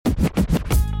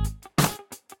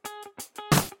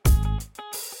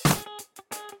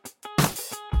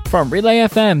From Relay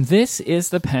FM, this is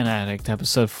The Pen Addict,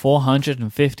 episode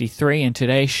 453, and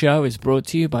today's show is brought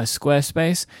to you by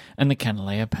Squarespace and the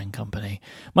Canalea Pen Company.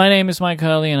 My name is Mike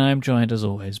Hurley, and I'm joined, as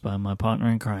always, by my partner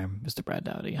in crime, Mr. Brad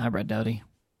Dowdy. Hi, Brad Dowdy.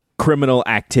 Criminal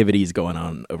activities going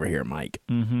on over here, Mike.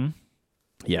 Mm-hmm.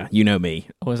 Yeah, you know me.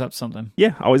 Always up to something.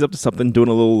 Yeah, always up to something. Doing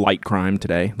a little light crime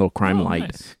today. A little crime light.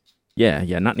 Nice. Yeah,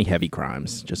 not any heavy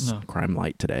crimes. Just No. crime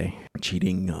light today.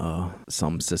 Cheating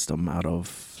some system out of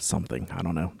something. I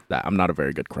don't know. I'm not a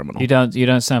very good criminal. You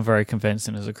don't sound very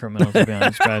convincing as a criminal, to be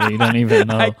honest, Brad. You don't even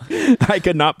know. I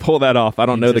could not pull that off. I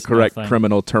don't know the Just correct nothing.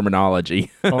 criminal terminology.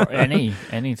 Or any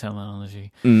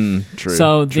terminology. True.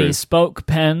 So true. the Spoke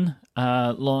Pen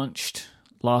launched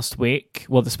last week.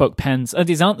 Well, the Spoke Pens.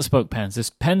 These aren't the Spoke Pens.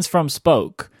 There's pens from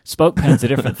Spoke. Spoke Pen's a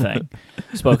different thing.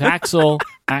 Spoke Axle,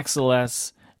 Axle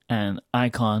S, and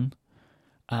Icon.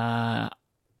 They're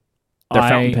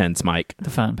fountain pens, Mike. The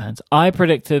fountain pens. I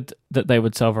predicted that they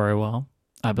would sell very well,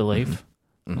 I believe,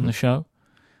 on the show.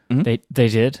 Mhm. They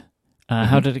did.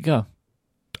 How did it go?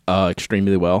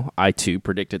 Extremely well. I, too,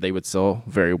 predicted they would sell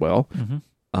very well.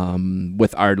 Mm-hmm.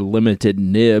 With our limited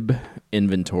nib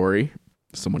inventory,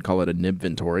 someone call it a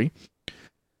nibventory,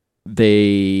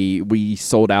 we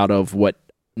sold out of what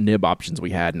nib options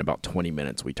we had in about 20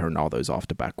 minutes. We turned all those off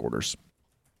to back orders.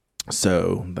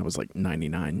 So that was like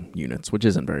 99 units, which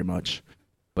isn't very much.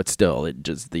 But still, at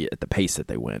the pace that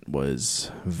they went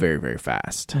was very, very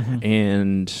fast. Mhm.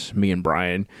 And me and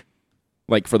Brian,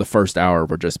 like for the first hour,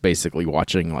 we're just basically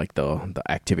watching like the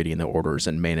activity in the orders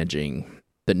and managing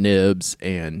the nibs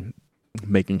and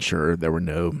making sure there were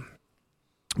no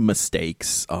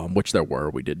mistakes, which there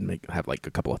were. We did have like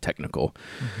a couple of technical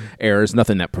errors,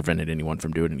 nothing that prevented anyone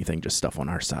from doing anything, just stuff on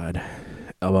our side.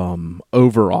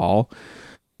 Overall,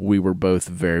 we were both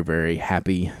very, very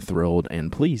happy, thrilled,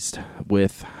 and pleased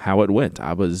with how it went.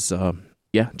 I was,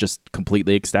 just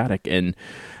completely ecstatic. And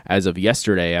as of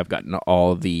yesterday, I've gotten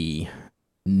all the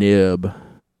nib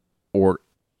or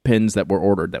pins that were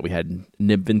ordered that we had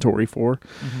nibventory for.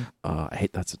 I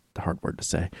hate that's a hard word to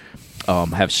say.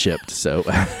 Have shipped. So,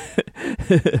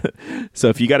 so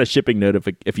if you got a shipping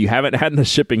if you haven't had a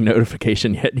shipping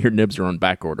notification yet, your nibs are on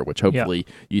back order. Which hopefully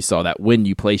you saw that when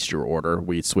you placed your order.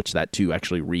 We switched that to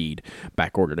actually read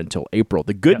back ordered until April.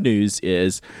 The good news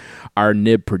is our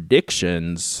nib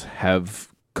predictions have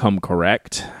come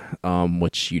correct,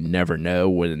 which you never know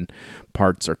when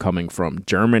parts are coming from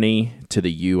Germany to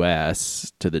the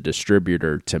U.S. to the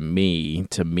distributor to me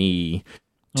to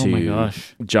Oh my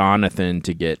gosh. Jonathan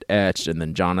to get etched, and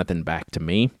then Jonathan back to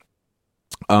me.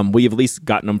 We have at least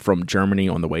gotten them from Germany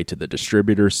on the way to the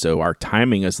distributor, so our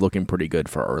timing is looking pretty good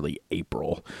for early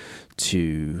April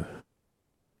to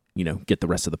get the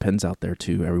rest of the pens out there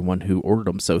to everyone who ordered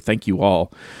them. So thank you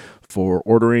all for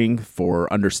ordering,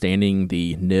 for understanding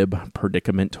the nib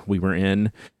predicament we were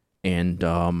in, and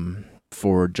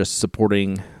for just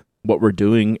supporting what we're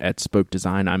doing at Spoke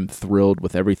Design. I'm thrilled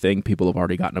with everything. People have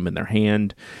already gotten them in their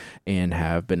hand and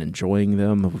have been enjoying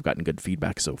them. We've gotten good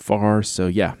feedback so far. So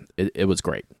yeah, it was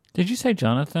great. Did you say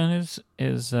Jonathan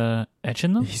is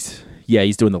etching them?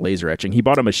 He's doing the laser etching. He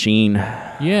bought a machine.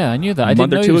 Yeah, I knew that. I didn't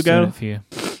month or know he two was doing ago. it for you.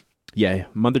 Yeah, a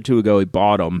month or two ago he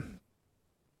bought them.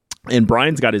 And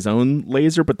Brian's got his own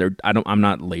laser, but I'm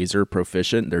not laser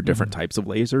proficient. They're different types of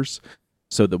lasers.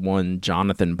 So the one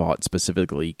Jonathan bought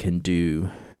specifically can do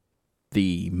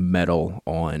the metal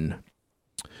on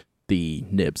the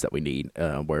nibs that we need,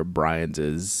 where Brian's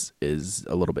is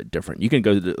a little bit different. You can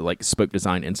go to like Spoke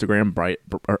Design Instagram.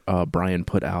 Brian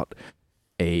put out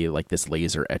this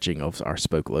laser etching of our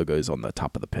Spoke logos on the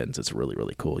top of the pins. It's really,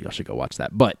 really cool. Y'all should go watch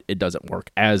that. But it doesn't work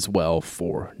as well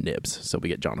for nibs, so we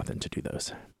get Jonathan to do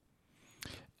those.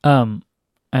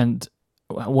 And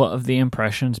what have the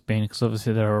impressions been? Because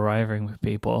obviously they're arriving with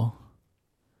people.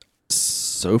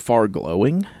 So far,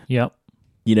 glowing. Yep.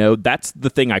 That's the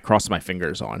thing I cross my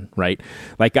fingers on, right?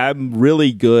 Like, I'm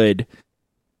really good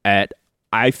at,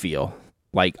 I feel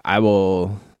like I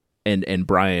will, and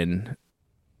Brian,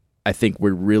 I think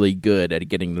we're really good at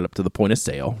getting it up to the point of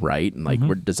sale, right? And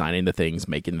we're designing the things,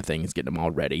 making the things, getting them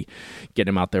all ready,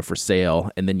 getting them out there for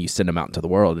sale, and then you send them out into the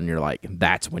world, and you're like,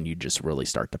 that's when you just really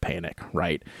start to panic,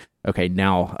 right? Okay,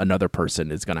 now another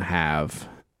person is going to have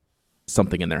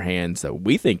something in their hands that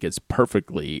we think is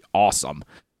perfectly awesome,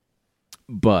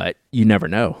 but you never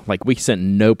know. Like, we sent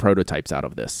no prototypes out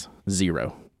of this,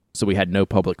 0. So we had no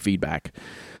public feedback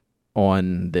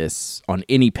on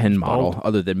any pen model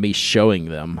other than me showing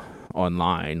them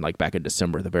online, like back in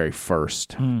December, the very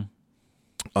first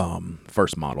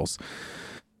models.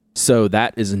 So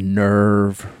that is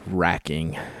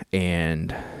nerve-wracking,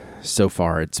 and so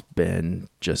far it's been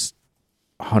just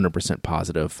 100%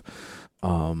 positive.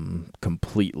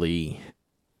 completely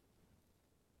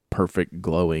perfect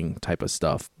glowing type of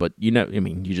stuff, but you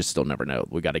just still never know.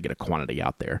 We got to get a quantity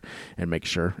out there and make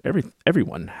sure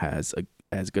everyone has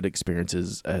as good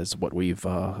experiences as what we've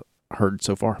heard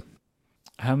so far.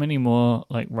 How many more,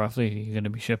 like, roughly, are you going to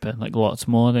be shipping? Like, lots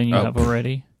more than you have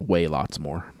already? Way lots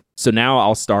more. So now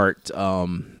I'll start.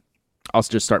 I'll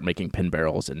just start making pin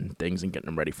barrels and things and getting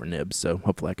them ready for nibs. So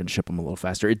hopefully I can ship them a little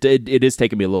faster. It is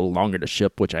taking me a little longer to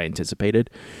ship, which I anticipated.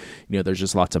 There's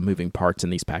just lots of moving parts in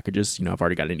these packages. I've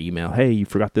already got an email. Hey, you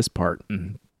forgot this part.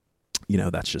 And,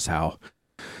 that's just how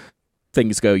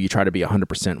things go. You try to be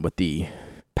 100% with the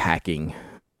packing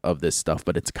of this stuff,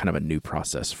 but it's kind of a new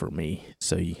process for me.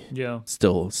 So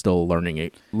still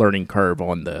learning curve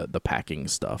on the packing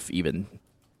stuff, even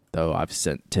though I've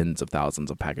sent tens of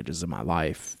thousands of packages in my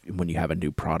life. When you have a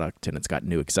new product and it's got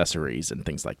new accessories and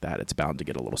things like that, it's bound to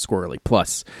get a little squirrely.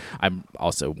 Plus, I'm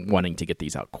also wanting to get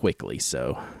these out quickly,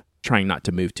 so trying not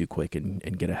to move too quick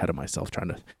and get ahead of myself, trying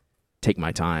to take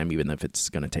my time, even if it's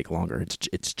going to take longer.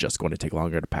 It's just going to take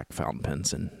longer to pack fountain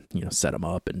pens and set them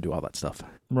up and do all that stuff.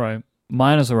 Right.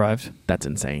 Mine has arrived. That's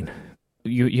insane.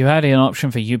 You had an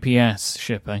option for UPS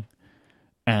shipping,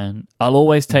 and I'll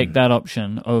always take that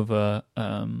option over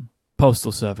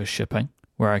postal service shipping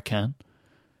where I can,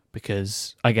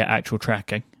 because I get actual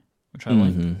tracking, which I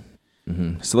like.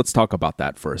 Mm-hmm. So let's talk about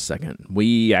that for a second.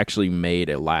 We actually made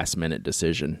a last-minute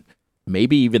decision.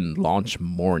 Maybe even launch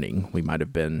morning, we might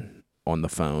have been on the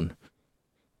phone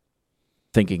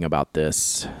thinking about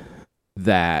this,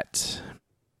 that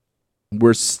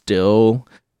we're still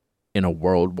in a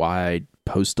worldwide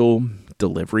postal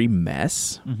delivery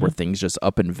mess where things just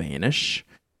up and vanish.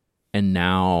 And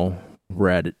now we're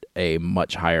at a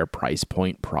much higher price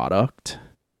point product.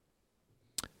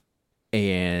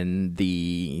 And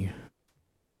the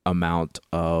amount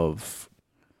of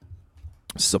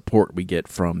support we get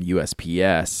from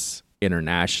USPS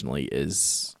internationally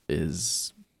is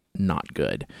not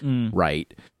good,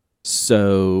 right?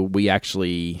 So we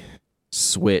actually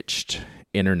switched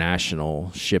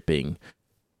international shipping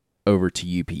over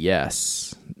to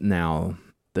UPS. Now,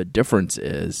 the difference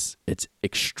is it's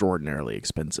extraordinarily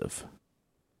expensive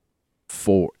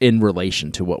in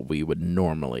relation to what we would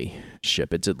normally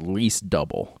ship. It's at least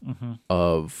double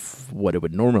of what it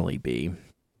would normally be.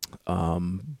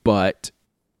 But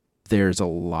there's a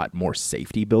lot more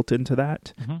safety built into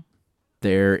that.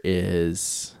 There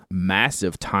is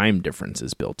massive time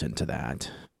differences built into that,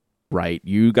 right?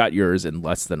 You got yours in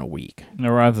less than a week. It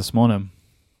arrived this morning.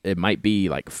 It might be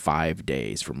like 5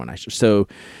 days from when I... So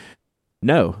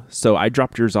I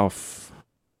dropped yours off.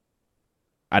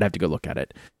 I'd have to go look at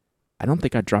it. I don't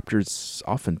think I dropped yours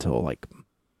off until like...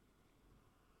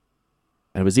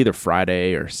 It was either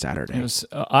Friday or Saturday.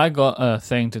 I got a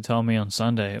thing to tell me on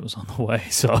Sunday it was on the way,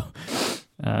 so...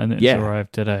 and it's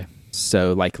arrived today.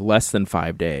 So like less than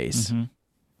 5 days,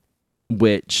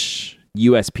 which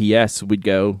USPS would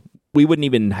go... We wouldn't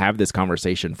even have this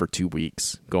conversation for 2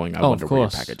 weeks going, I wonder where your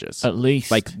package is. At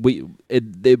least. Like,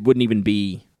 it wouldn't even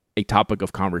be a topic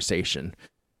of conversation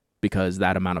because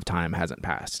that amount of time hasn't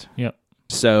passed. Yep.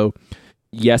 So,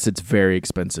 yes, it's very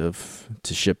expensive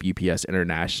to ship UPS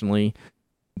internationally,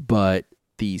 but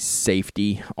the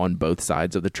safety on both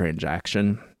sides of the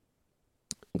transaction,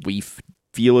 we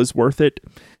feel is worth it.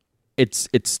 It's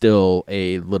still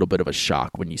a little bit of a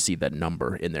shock when you see that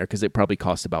number in there, because it probably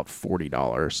costs about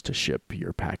 $40 to ship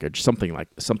your package, something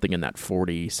in that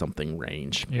 40 something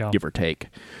range, give or take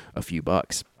a few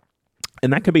bucks.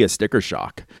 And that could be a sticker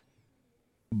shock,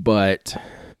 but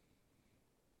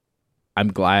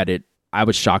I'm glad I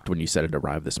was shocked when you said it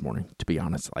arrived this morning, to be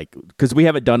honest, like, because we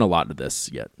haven't done a lot of this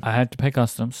yet. I had to pay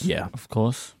customs. Yeah, of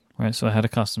course. Right. So I had a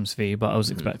customs fee, but I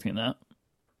was expecting that.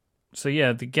 So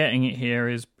yeah, the getting it here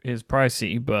is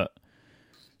pricey, but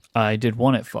I did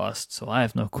want it fast, so I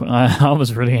have no. I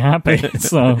was really happy.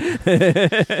 So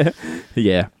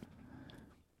yeah,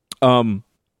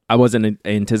 I wasn't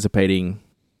anticipating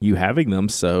you having them.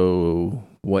 So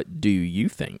what do you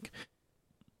think?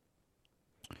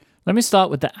 Let me start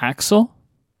with the axle.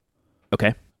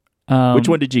 Okay. Which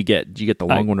one did you get? Did you get the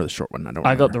long one or the short one?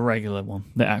 I got the regular one,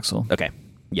 the axle. Okay.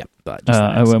 Yep.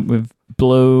 I went with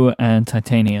blue and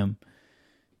titanium.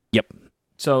 Yep.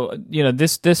 So,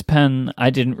 this pen, I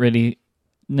didn't really...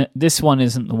 This one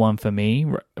isn't the one for me,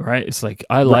 right? It's like,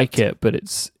 I like it, but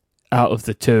it's out of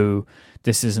the two,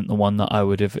 this isn't the one that I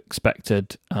would have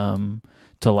expected to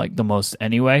like the most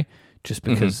anyway, just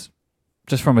because,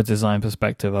 just from a design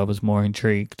perspective, I was more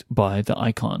intrigued by the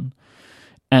icon.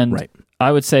 And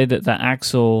I would say that the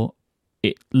axle,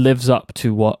 it lives up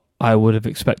to what I would have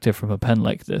expected from a pen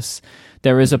like this.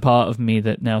 There is a part of me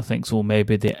that now thinks, well,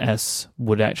 maybe the S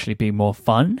would actually be more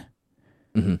fun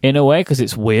in a way, because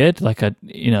it's weird,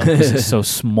 because it's so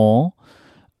small.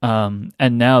 And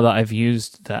now that I've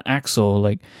used the Axle,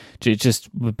 it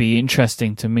just would be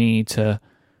interesting to me to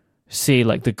see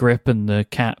the grip and the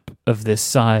cap of this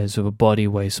size with a body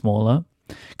way smaller.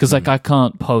 Because I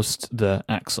can't post the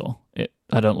Axle.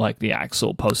 I don't like the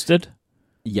Axle posted.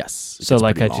 Yes. So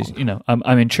I just,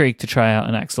 I'm intrigued to try out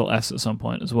an Axle S at some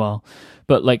point as well.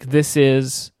 But this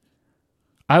is,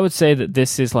 I would say that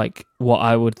this is what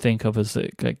I would think of as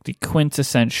the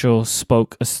quintessential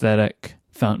spoke aesthetic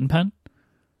fountain pen.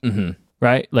 Mm-hmm.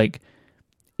 Right?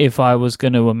 If I was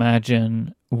going to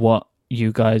imagine what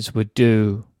you guys would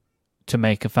do to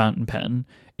make a fountain pen,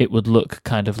 it would look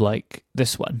kind of like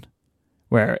this one.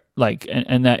 Where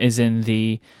and that is in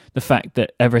the fact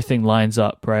that everything lines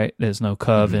up, right? There's no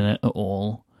curve in it at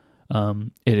all.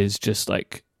 It is just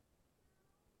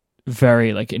very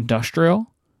industrial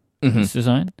its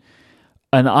design.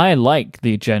 And I like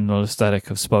the general aesthetic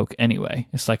of spoke anyway.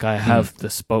 It's I have the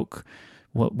spoke.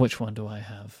 Which one do I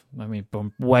have? I mean,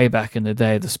 way back in the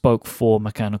day, the spoke 4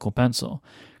 mechanical pencil.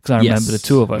 Because I remember the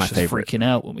two of us just freaking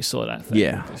out when we saw that thing.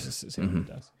 Yeah.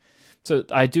 So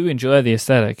I do enjoy the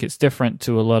aesthetic. It's different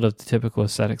to a lot of the typical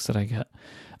aesthetics that I get.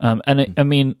 I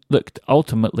mean, look,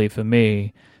 ultimately for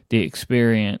me, the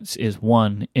experience is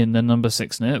one in the number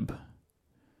 6 nib.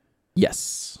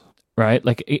 Yes. Right?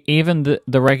 Even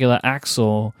the regular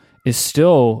Axle is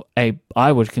still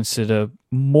I would consider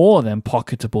more than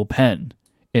pocketable pen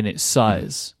in its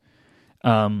size.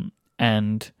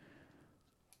 And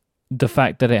the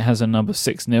fact that it has a number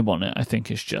 6 nib on it, I think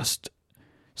is just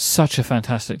such a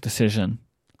fantastic decision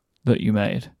that you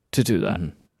made to do that,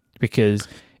 because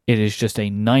it is just a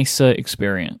nicer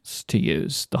experience to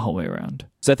use the whole way around.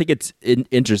 So I think it's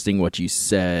interesting what you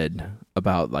said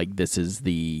about this is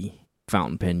the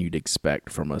fountain pen you'd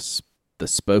expect from the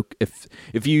spoke.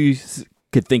 If you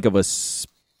could think of a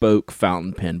spoke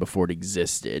fountain pen before it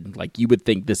existed, you would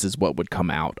think this is what would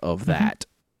come out of that.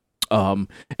 And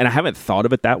I haven't thought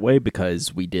of it that way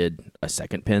because we did a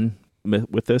second pen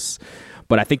with this,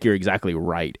 but I think you're exactly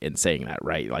right in saying that,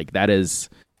 right? That is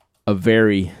a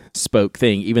very spoke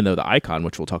thing, even though the icon,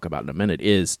 which we'll talk about in a minute,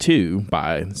 is too,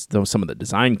 by some of the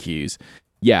design cues.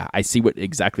 Yeah, I see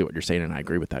exactly what you're saying, and I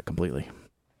agree with that completely.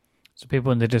 So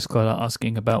people in the Discord are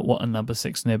asking about what a number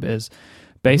 6 nib is.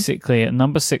 Basically, a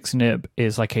number 6 nib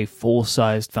is a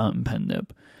full-sized fountain pen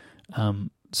nib.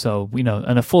 So,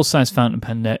 and a full-size fountain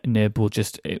pen nib will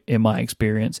just, in my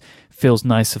experience, feels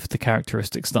nicer for the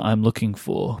characteristics that I'm looking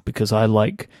for, because I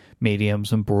like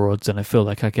mediums and broads, and I feel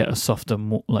like I get a softer,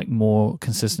 more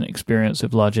consistent experience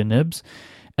with larger nibs.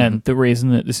 And the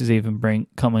reason that this is even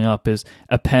coming up is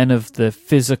a pen of the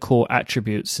physical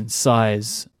attributes in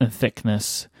size and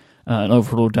thickness and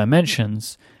overall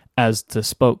dimensions as the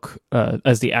spoke,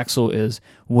 as the Axle is,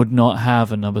 would not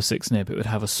have a number 6 nib. It would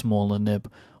have a smaller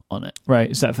nib on it, right?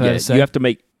 Is that fair to say? You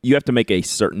have to make a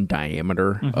certain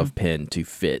diameter of pen to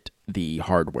fit the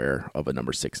hardware of a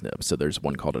number 6 nib. So there's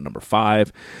one called a number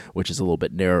 5, which is a little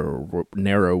bit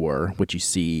narrower, which you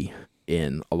see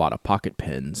in a lot of pocket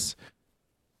pens.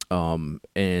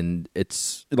 And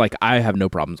it's I have no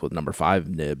problems with number 5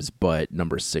 nibs, but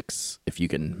number 6, if you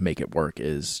can make it work,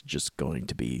 is just going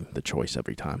to be the choice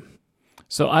every time.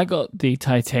 So I got the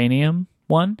titanium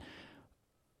one.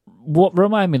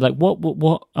 Remind me,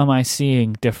 what am I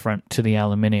seeing different to the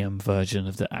aluminium version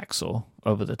of the Axle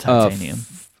over the titanium?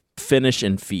 Finish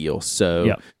and feel.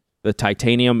 So the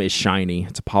titanium is shiny.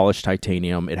 It's a polished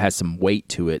titanium. It has some weight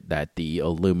to it that the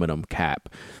aluminum cap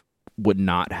would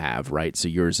not have, right? So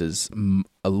yours is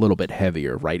a little bit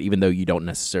heavier, right? Even though you don't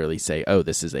necessarily say, oh,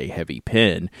 this is a heavy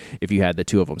pen. If you had the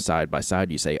two of them side by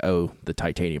side, you say, oh, the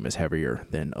titanium is heavier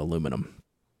than aluminum.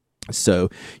 So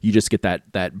you just get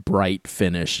that bright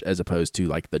finish as opposed to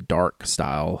the dark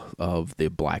style of the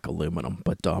black aluminum.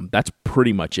 But that's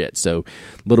pretty much it. So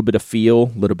a little bit of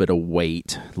feel, a little bit of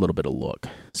weight, a little bit of look.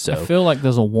 So I feel like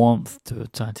there's a warmth to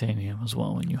titanium as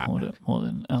well when you hold it more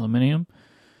than aluminium.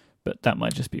 But that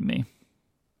might just be me.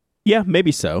 Yeah,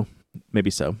 maybe so.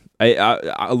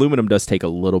 Aluminum does take a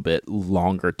little bit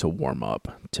longer to warm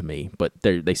up to me, but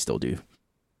they still do.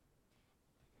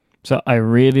 So I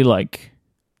really like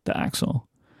the Axle.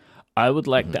 I would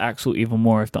like the Axle even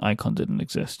more if the icon didn't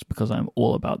exist, because I'm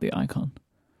all about the icon.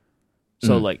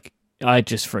 So I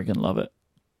just friggin' love it.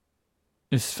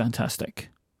 It's fantastic.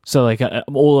 So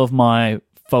all of my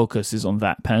focus is on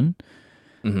that pen.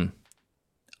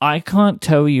 I can't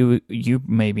tell you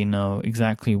maybe know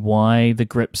exactly why the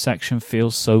grip section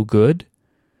feels so good.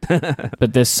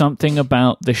 But there's something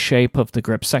about the shape of the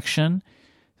grip section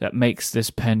that makes this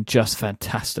pen just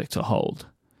fantastic to hold.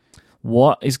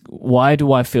 Why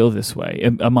do I feel this way?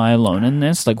 Am I alone in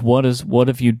this? Like, what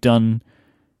have you done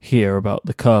here about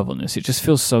the curve on this? It just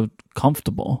feels so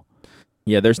comfortable.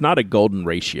 Yeah, there's not a golden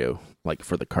ratio like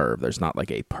for the curve. There's not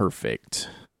like a perfect,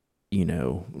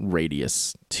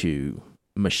 radius to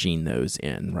machine those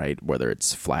in, right? Whether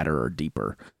it's flatter or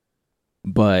deeper.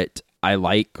 But I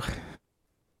like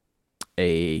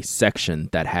a section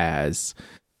that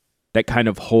kind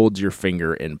of holds your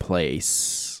finger in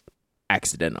place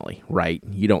accidentally, right?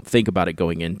 You don't think about it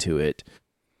going into it.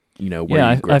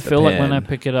 I feel like when I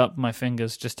pick it up, my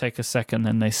fingers just take a second,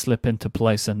 then they slip into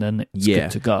place, and then it's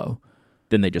good to go.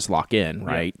 Then they just lock in,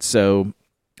 right? Yeah. So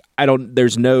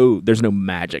there's no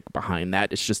magic behind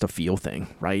that. It's just a feel thing,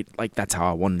 right? Like that's how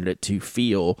I wanted it to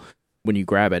feel when you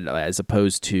grab it, as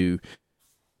opposed to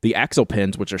the Axle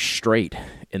pens, which are straight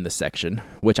in the section,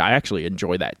 which I actually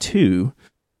enjoy that too.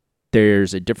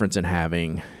 There's a difference in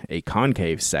having a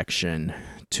concave section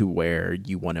to where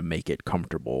you want to make it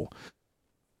comfortable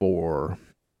for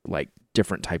like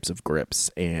different types of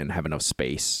grips and have enough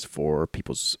space for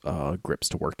people's grips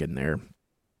to work in there.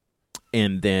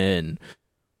 And then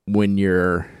when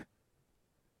you're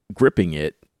gripping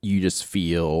it, you just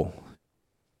feel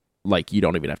like you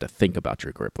don't even have to think about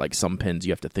your grip. Like some pens,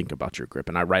 you have to think about your grip.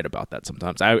 And I write about that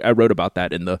sometimes. I wrote about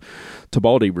that in the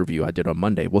Tibaldi review I did on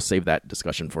Monday. We'll save that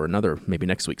discussion for maybe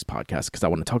next week's podcast, because I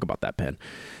want to talk about that pen.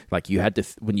 Like you had to,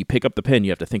 when you pick up the pen,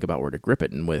 you have to think about where to grip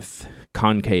it. And with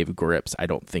concave grips, I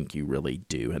don't think you really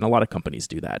do. And a lot of companies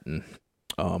do that. And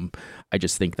I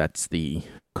just think that's the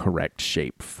correct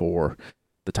shape for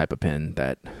the type of pen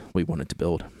that we wanted to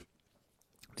build.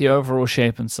 The overall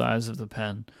shape and size of the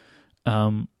pen,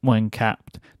 when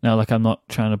capped. Now, like, I'm not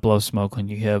trying to blow smoke on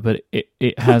you here, but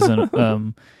it has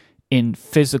an in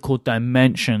physical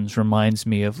dimensions reminds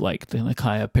me of like the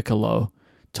Nakaya Piccolo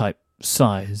type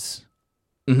size,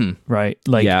 right?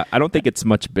 Like, yeah, I don't think it's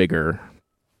much bigger.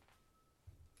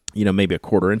 Maybe a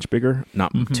 1/4 inch bigger,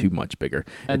 not too much bigger.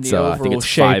 And it's, the overall I think it's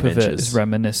shape 5 of inches. it is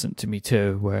reminiscent to me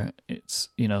too, where it's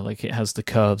like it has the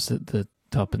curves at the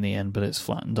top and the end, but it's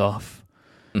flattened off.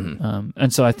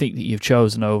 And so I think that you've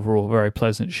chosen an overall very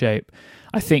pleasant shape.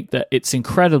 I think that it's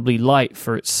incredibly light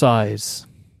for its size.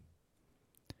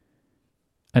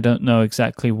 I don't know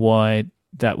exactly why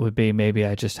that would be. Maybe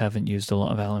I just haven't used a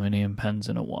lot of aluminium pens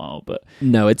in a while, but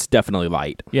no, it's definitely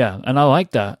light. Yeah, and I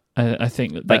like that. I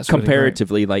think that's like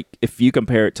comparatively, really, like if you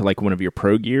compare it to like one of your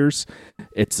Pro Gears,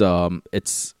 it's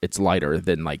lighter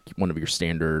than like one of your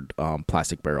standard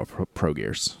plastic barrel Pro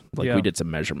Gears. Like we did some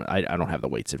measurement. I don't have the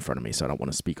weights in front of me, so I don't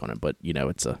want to speak on it. But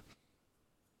it's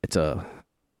a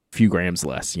few grams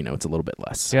less. It's a little bit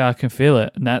less. Yeah, I can feel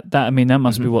it. And that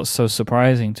must be what's so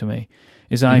surprising to me,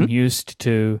 is I'm used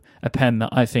to a pen that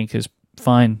I think is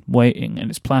fine weighting and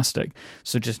it's plastic,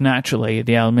 so just naturally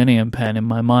the aluminium pen in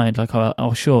my mind, like,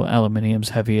 oh sure, aluminium's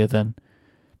heavier than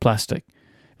plastic,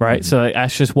 right? So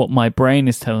that's just what my brain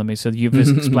is telling me. So you've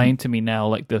just explained to me now,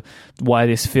 like, why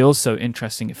this feels so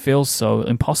interesting. It feels so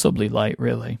impossibly light,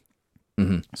 really.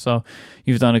 So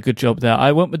you've done a good job there.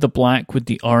 I went with the black with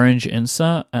the orange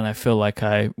insert, and I feel like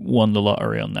I won the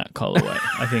lottery on that colorway.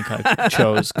 I think I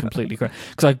chose completely correct,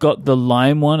 because I got the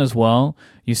lime one as well.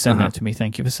 You sent that to me.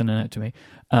 Thank you for sending that to me.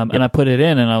 And I put it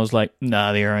in, and I was like,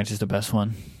 nah, the orange is the best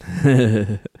one.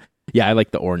 Yeah, I like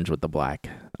the orange with the black.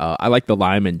 I like the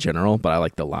lime in general, but I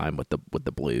like the lime with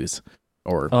the blues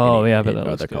or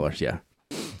other colors. Yeah,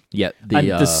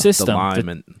 the system the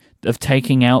lime of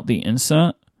taking out the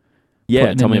insert.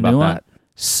 Yeah, tell me about that.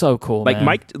 So cool, like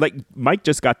man. Mike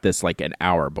just got this like an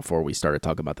hour before we started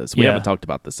talking about this. We haven't talked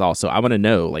about this all, so I want to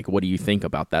know, like, what do you think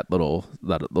about that little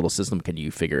system? Can you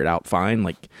figure it out fine?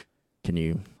 Like, can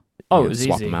you swap easy.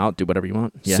 them out, do whatever you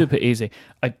want? Yeah. Super easy.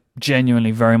 I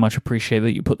genuinely very much appreciate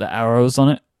that you put the arrows on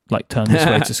it, like turn this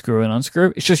way to screw and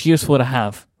unscrew. It's just useful to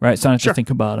have, right? So I don't have to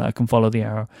think about it. I can follow the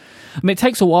arrow. I mean, it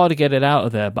takes a while to get it out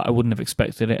of there, but I wouldn't have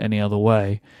expected it any other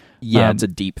way. Yeah, it's a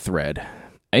deep thread.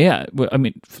 Yeah, I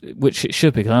mean, which it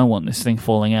should be, because I don't want this thing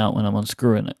falling out when I'm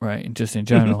unscrewing it, right? And just in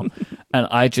general. And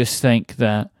I just think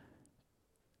that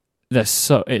it's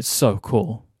so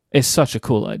cool. It's such a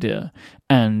cool idea.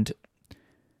 And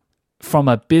from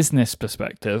a business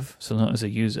perspective, so not as a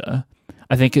user,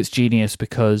 I think it's genius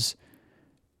because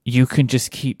you can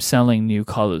just keep selling new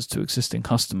colors to existing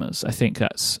customers. I think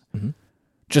that's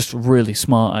just a really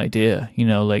smart idea.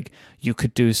 Like, you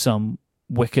could do some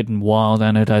wicked and wild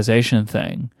anodization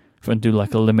thing and do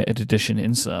like a limited edition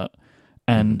insert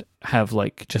and have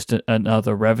like just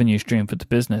another revenue stream for the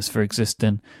business for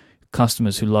existing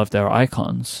customers who love their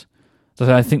icons.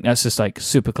 So I think that's just like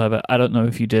super clever. I don't know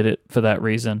if you did it for that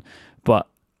reason, but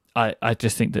I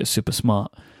just think that it's super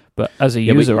smart. But as a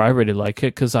user, I really like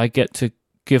it because I get to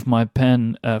give my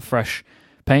pen a fresh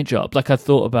paint job. Like I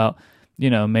thought about,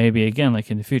 maybe again, like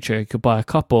in the future, I could buy a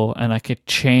couple and I could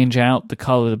change out the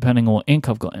color depending on what ink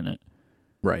I've got in it.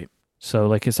 Right. So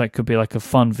like it's like could be like a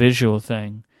fun visual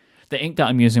thing. The ink that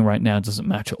I'm using right now doesn't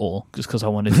match at all, just because I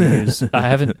wanted to use. I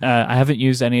haven't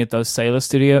used any of those Sailor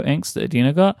Studio inks that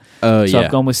Adina got. Oh so yeah.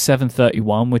 I've gone with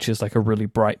 731, which is like a really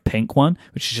bright pink one.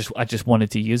 Which is I just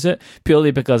wanted to use it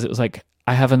purely because it was like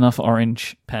I have enough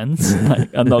orange pens. Like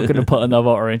I'm not going to put another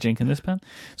orange ink in this pen,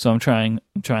 so I'm trying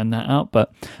that out.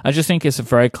 But I just think it's a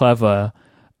very clever.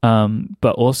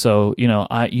 But also,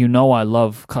 I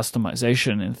love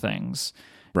customization in things.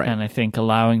 Right. And I think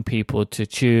allowing people to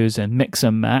choose and mix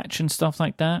and match and stuff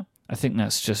like that, I think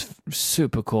that's just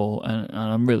super cool, and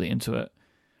I'm really into it.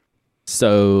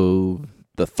 So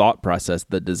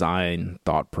the design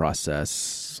thought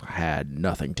process had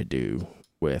nothing to do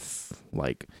with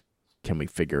like, can we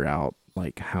figure out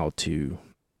like how to,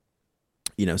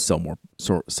 sell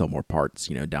more parts,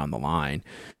 down the line,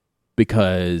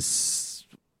 because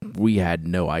we had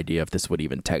no idea if this would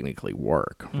even technically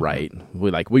work, right?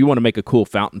 We want to make a cool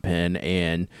fountain pen,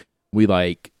 and we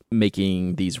like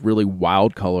making these really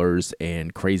wild colors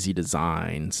and crazy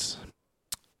designs,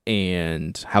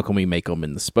 and how can we make them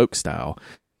in the spoke style?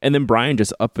 And then Brian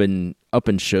just up and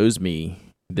shows me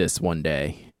this one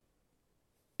day,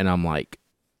 and I'm like,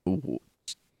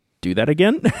 do that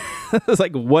again? I was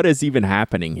like, what is even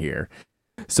happening here?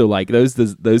 So like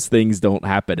those things don't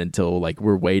happen until like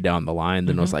we're way down the line.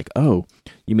 Then I was like, oh,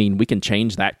 you mean we can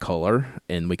change that color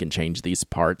and we can change these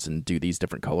parts and do these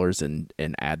different colors and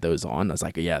add those on? I was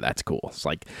like, yeah, that's cool. It's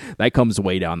like that comes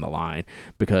way down the line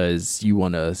because you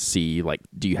want to see like,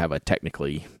 do you have a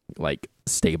technically like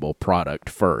stable product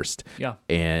first? Yeah.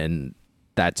 And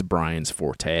that's Brian's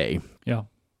forte. Yeah.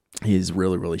 He's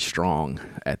really, really strong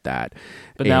at that.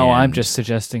 But now I'm just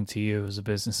suggesting to you as a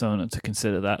business owner to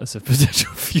consider that as a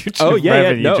potential future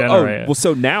revenue generator. Well,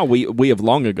 so now we have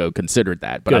long ago considered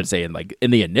that. But Good. I'm saying like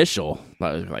in the initial,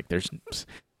 like there's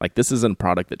like this isn't a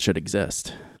product that should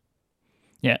exist.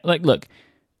 Yeah, like look,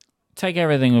 take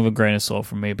everything with a grain of salt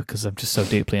from me because I'm just so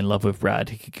deeply in love with Brad.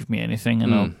 He could give me anything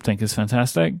and I'll think it's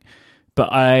fantastic.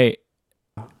 But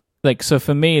so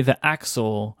for me, the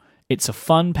Axle, it's a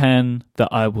fun pen that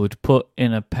I would put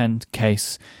in a pen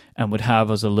case and would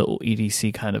have as a little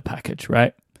EDC kind of package,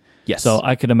 right? Yes. So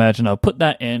I could imagine I'll put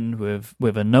that in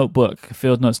with a notebook, a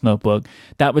Field Notes notebook.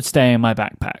 That would stay in my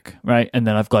backpack, right? And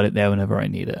then I've got it there whenever I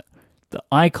need it. The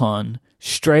Icon,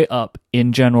 straight up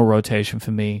in general rotation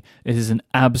for me, it is an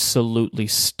absolutely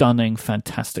stunning,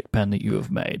 fantastic pen that you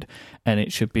have made. And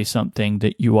it should be something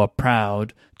that you are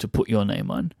proud to put your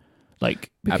name on.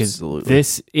 Like, because Absolutely.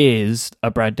 This is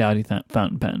a Brad Dowdy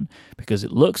fountain pen because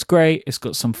it looks great. It's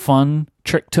got some fun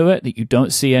trick to it that you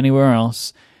don't see anywhere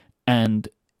else. And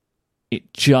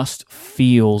it just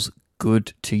feels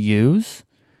good to use.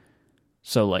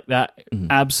 So like that,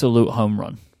 absolute home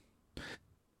run.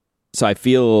 So I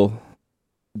feel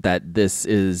that this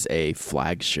is a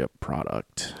flagship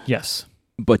product. Yes.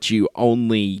 But you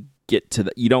only get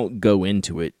to you don't go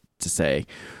into it to say,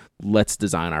 let's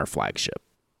design our flagship.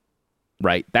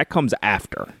 Right? That comes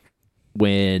after,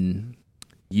 when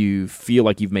you feel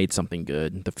like you've made something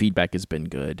good, the feedback has been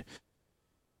good,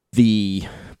 the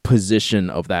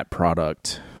position of that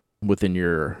product within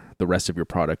the rest of your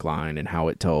product line and how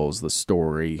it tells the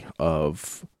story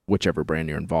of whichever brand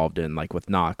you're involved in. Like with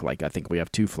Nock, like I think we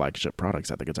have 2 flagship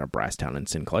products. I think it's our Brasstown and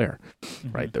Sinclair,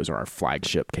 right? Those are our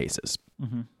flagship cases.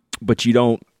 But you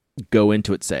don't go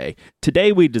into it say,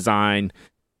 today we design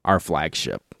our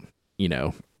flagship,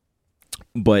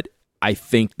 But I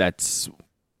think that's,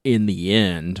 in the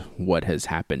end, what has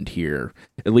happened here,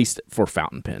 at least for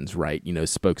fountain pens, right?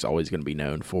 Spoke's always going to be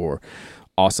known for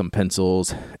awesome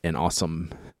pencils and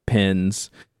awesome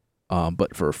pens.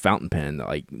 But for fountain pen,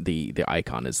 like the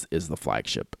Icon is the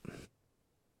flagship.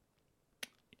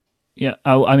 Yeah,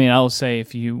 I'll say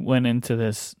if you went into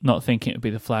this not thinking it would be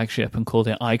the flagship and called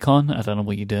it Icon, I don't know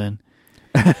what you're doing.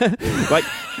 Like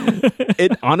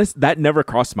that never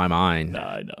crossed my mind. No,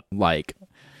 I know. Like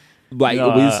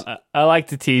No, it was. I like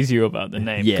to tease you about the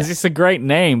name because it's a great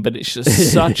name, but it's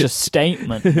just such a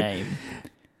statement name.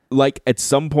 Like at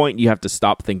some point, you have to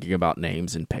stop thinking about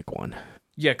names and pick one.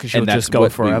 Yeah, because you'll just go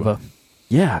forever.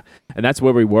 Yeah, and that's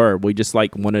where we were. We just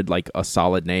like wanted like a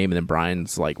solid name, and then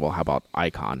Brian's like, "Well, how about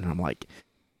Icon?" And I'm like,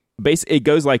 it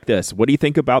goes like this: what do you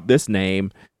think about this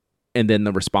name? And then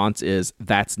the response is,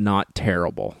 "That's not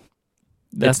terrible."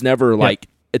 It's never like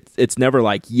it's never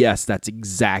like, yes, that's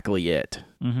exactly it.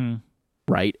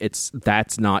 right?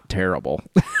 That's not terrible.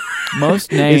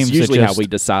 Most names it's usually are how just we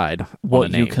decide what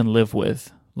on a you name. can live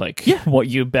with, like what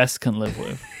you best can live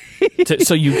with,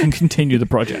 so you can continue the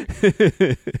project.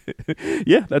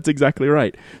 Yeah, that's exactly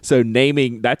right. So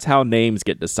that's how names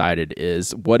get decided,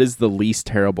 is what is the least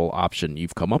terrible option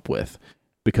you've come up with,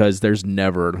 because there's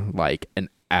never like an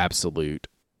absolute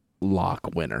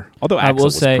lock winner. Although I Axel will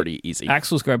was say pretty easy.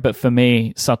 Axel's great, but for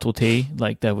me, subtlety,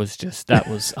 like that was just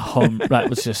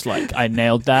like I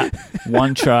nailed that,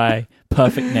 one try,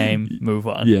 perfect name, move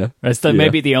on. Yeah. That's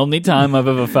maybe the only time I've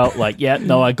ever felt like, yeah,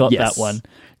 no, I got Yes. that one.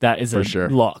 That is For a sure.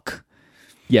 lock.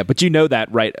 Yeah, but you know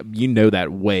that, right? You know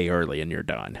that way early and you're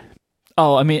done.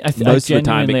 Oh, I mean, Most of the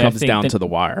time it genuinely, comes I think down to the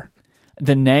wire.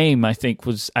 the name, I think,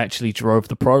 was actually drove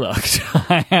the product.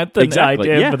 I had the Exactly,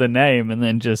 idea yeah. for the name and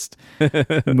then just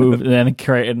moved, then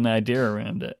created an idea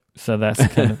around it. So that's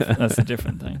that's a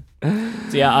different thing.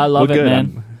 So yeah, I love Well, it, good.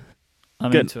 man.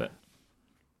 I'm good. into it.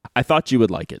 I thought you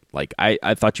would like it. Like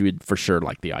I thought you would for sure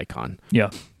like the icon. Yeah.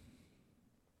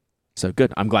 So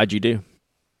good. I'm glad you do.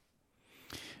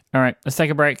 All right, let's take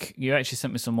a break. You actually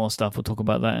sent me some more stuff. We'll talk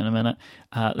about that in a minute.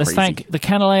 Let's Crazy. thank the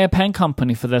Canalea Pen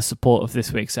Company for their support of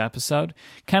this week's episode.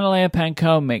 Canalea Pen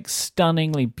Co. makes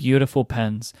stunningly beautiful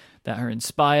pens that are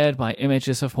inspired by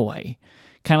images of Hawaii.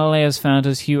 Canalea's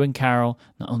founders, Hugh and Carol,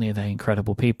 not only are they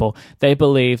incredible people, they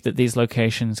believe that these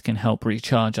locations can help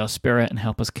recharge our spirit and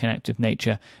help us connect with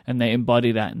nature, and they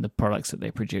embody that in the products that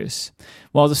they produce.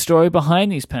 While the story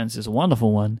behind these pens is a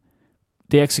wonderful one,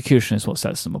 the execution is what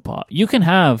sets them apart. You can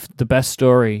have the best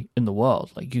story in the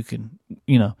world. Like you can,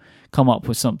 come up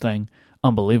with something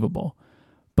unbelievable,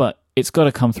 but it's got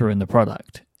to come through in the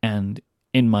product. And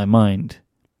in my mind,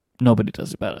 nobody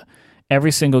does it better.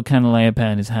 Every single Canalea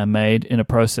pen is handmade in a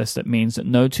process that means that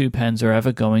no two pens are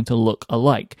ever going to look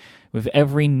alike, with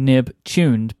every nib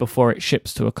tuned before it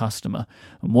ships to a customer.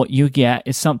 And what you get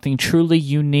is something truly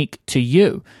unique to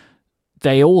you.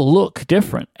 They all look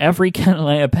different. Every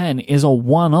Canalea pen is a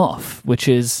one-off, which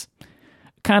is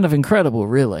kind of incredible,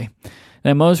 really.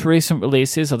 Their most recent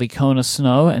releases are the Kona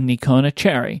Snow and the Kona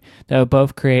Cherry. They were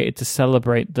both created to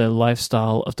celebrate the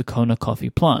lifestyle of the Kona coffee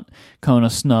plant.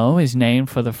 Kona Snow is named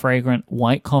for the fragrant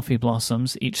white coffee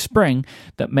blossoms each spring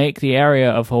that make the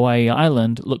area of Hawaii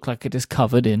Island look like it is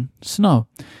covered in snow.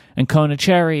 And Kona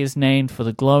Cherry is named for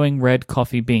the glowing red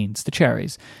coffee beans, the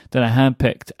cherries, that are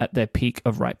handpicked at their peak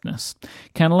of ripeness.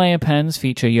 Canalea pens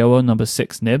feature Yowo number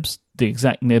 6 nibs, the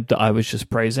exact nib that I was just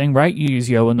praising, right? You use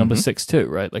Yowo number 6 too,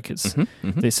 right? Like it's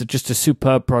just a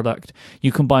superb product.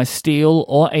 You can buy steel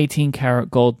or 18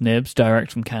 karat gold nibs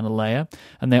direct from Canalea,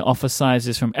 and they offer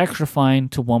sizes from extra fine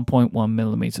to 1.1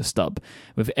 millimeter stub,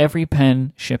 with every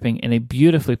pen shipping in a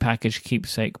beautifully packaged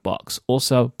keepsake box.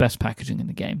 Also, best packaging in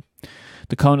the game.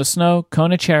 The Kona Snow,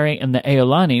 Kona Cherry, and the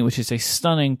Aolani, which is a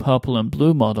stunning purple and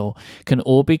blue model, can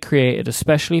all be created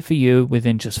especially for you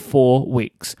within just 4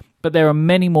 weeks. But there are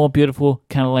many more beautiful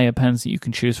Canalea pens that you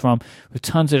can choose from, with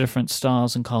tons of different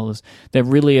styles and colors. There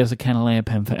really is a Canalea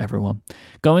pen for everyone.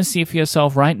 Go and see for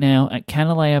yourself right now at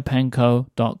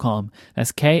canaleapenco.com.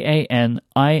 That's KANILEAPENCO,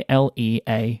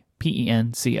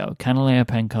 Canalea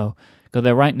Penco. Go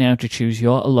there right now to choose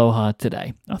your Aloha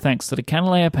today. Our thanks to the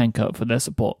Canalea Penco for their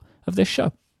support of this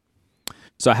show.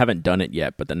 So I haven't done it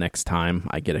yet, but the next time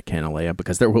I get a Canalea,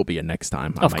 because there will be a next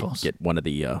time, I might get one of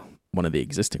the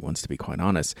existing ones, to be quite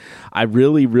honest. I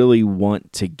really, really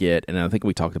want to get, and I think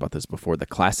we talked about this before, the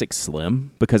Classic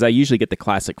Slim, because I usually get the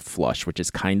Classic Flush, which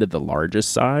is kind of the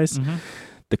largest size. Mm-hmm.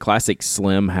 The Classic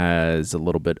Slim has a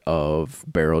little bit of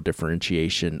barrel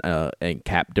differentiation and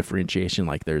cap differentiation,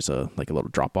 like there's a little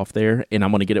drop off there, and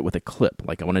I'm going to get it with a clip.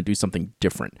 Like I want to do something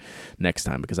different next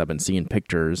time, because I've been seeing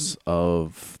pictures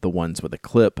of the ones with a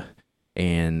clip,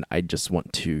 and I just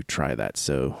want to try that.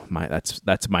 So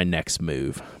that's my next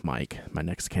move, Mike. My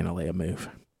next Canalea move.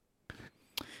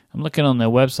 I'm looking on their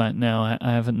website now.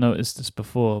 I haven't noticed this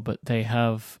before, but they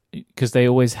have, because they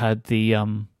always had the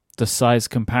size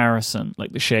comparison,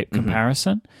 like the shape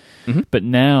comparison. Mm-hmm. But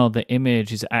now the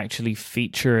image is actually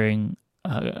featuring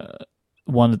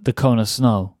one of the Kona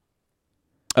Snow.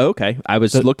 Oh, okay, I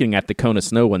was looking at the Kona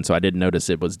Snow one, so I didn't notice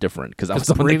it was different because I was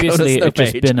on the Kona Snow previously it had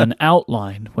page. just been an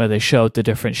outline where they showed the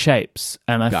different shapes,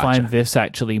 and I find this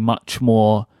actually much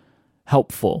more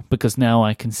helpful because now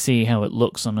I can see how it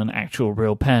looks on an actual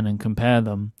real pen and compare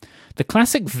them. The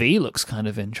Classic V looks kind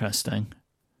of interesting.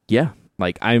 Yeah.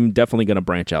 Like, I'm definitely going to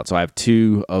branch out. So I have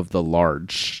 2 of the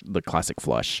Classic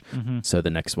Flush. Mm-hmm. So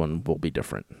the next one will be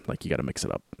different. Like, you got to mix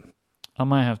it up. I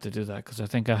might have to do that because I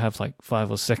think I have like 5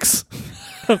 or 6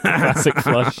 of the Classic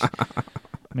Flush.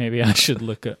 Maybe I should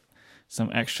look at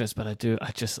some extras, but I do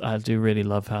really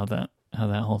love how that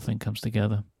whole thing comes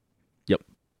together. Yep.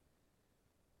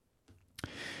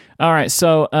 All right,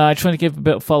 so I just want to give a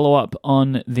bit of follow-up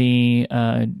on the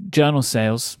journal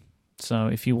sales. So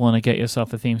if you want to get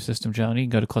yourself a theme system journal, you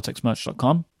can go to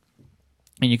cortexmerch.com,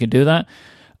 and you can do that.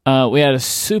 We had a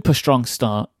super strong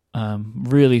start.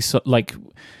 Really, like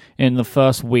in the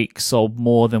first week, sold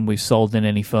more than we've sold in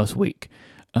any first week.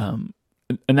 And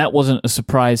that wasn't a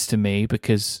surprise to me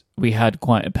because we had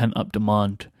quite a pent-up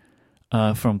demand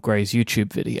from Gray's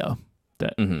YouTube video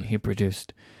that he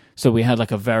produced. So we had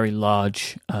like a very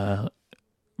large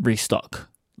restock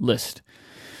list.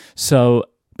 So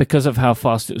because of how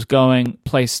fast it was going,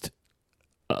 placed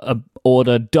a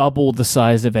order double the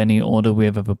size of any order we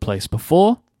have ever placed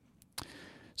before.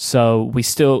 So we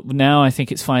still, now I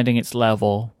think it's finding its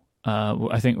level.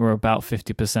 I think we're about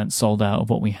 50% sold out of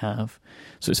what we have.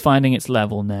 So it's finding its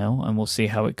level now, and we'll see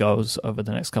how it goes over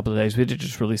the next couple of days. We did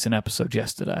just release an episode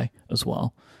yesterday as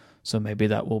well, so maybe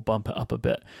that will bump it up a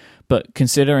bit. But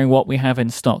considering what we have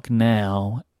in stock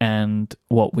now and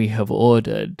what we have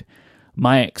ordered,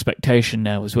 my expectation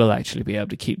now is we'll actually be able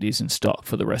to keep these in stock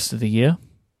for the rest of the year.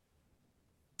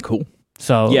 Cool.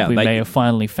 So we may have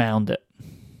finally found it.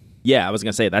 Yeah, I was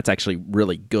going to say, that's actually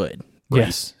really good. Right?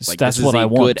 Yes, like, that's this what is I a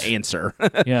want. good answer.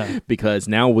 Yeah. Because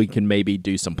now we can maybe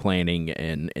do some planning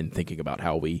and thinking about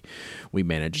how we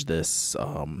manage this,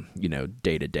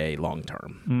 day to day, long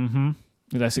term.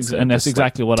 Mm-hmm. That's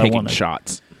exactly what I wanted. Taking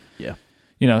shots.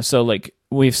 Yeah. So like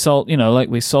we've sold,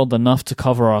 we sold enough to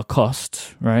cover our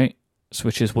costs, right? So,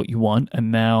 which is what you want,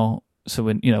 and now, so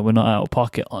we're not out of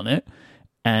pocket on it,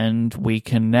 and we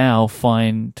can now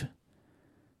find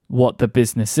what the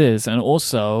business is, and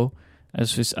also,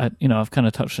 as I've kind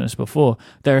of touched on this before,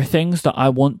 there are things that I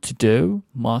want to do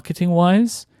marketing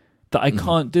wise that I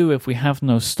can't do if we have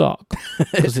no stock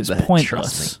because it's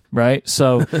pointless, right?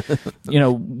 So,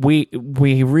 we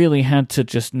really had to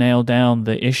just nail down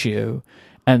the issue.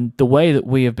 And the way that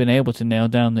we have been able to nail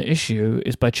down the issue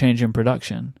is by changing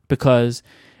production. Because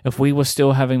if we were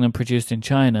still having them produced in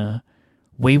China,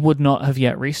 we would not have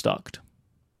yet restocked.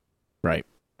 Right.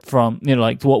 From,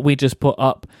 like what we just put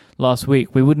up last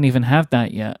week, we wouldn't even have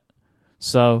that yet.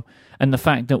 So, and the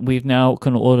fact that we've now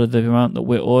can order the amount that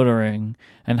we're ordering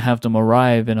and have them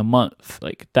arrive in a month,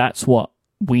 like that's what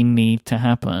we need to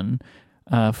happen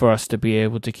for us to be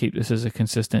able to keep this as a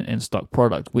consistent in-stock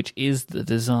product, which is the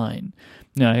design.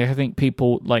 I think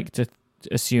people like to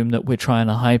assume that we're trying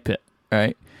to hype it,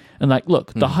 right? And like,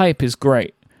 look, the hype is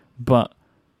great, but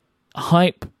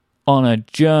hype on a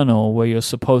journal where you're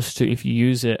supposed to, if you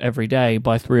use it every day,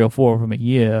 buy 3 or 4 of them a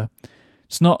year,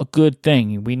 it's not a good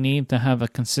thing. We need to have a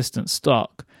consistent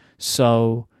stock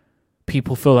so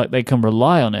people feel like they can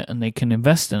rely on it and they can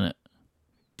invest in it.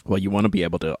 Well, you want to be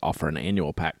able to offer an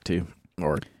annual pack too,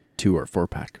 or 2 or 4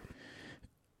 pack.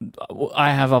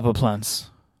 I have other plans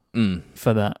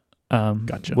for that.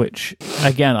 Gotcha. Which,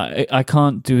 again, I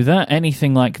can't do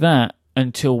anything like that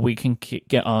until we can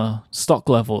get our stock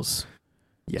levels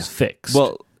fixed.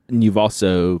 Well, you've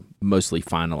also mostly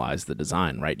finalized the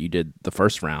design, right? You did the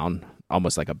first round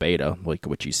almost like a beta, like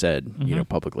what you said,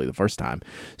 publicly the first time,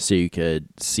 so you could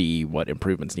see what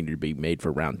improvements needed to be made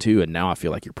for round 2. And now I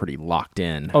feel like you're pretty locked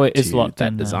in. Oh, it is locked that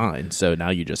in design. now. So now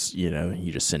you just,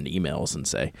 you just send emails and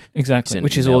say exactly,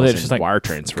 which is all it is. Just like wire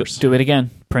transfers. Do it again,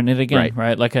 print it again,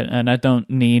 right? Like, and I don't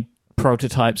need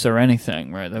prototypes or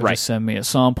anything, right? They'll just send me a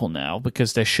sample now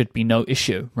because there should be no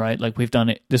issue, right? Like we've done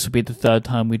it. This will be the 3rd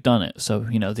time we've done it, so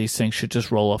these things should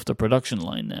just roll off the production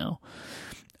line now.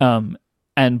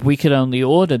 And we could only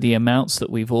order the amounts that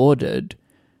we've ordered.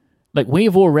 Like,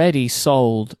 we've already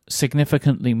sold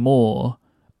significantly more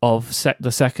of the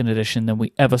 2nd edition than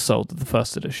we ever sold of the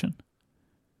 1st edition.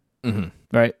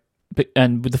 Right?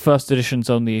 And the 1st edition's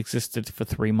only existed for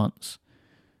 3 months,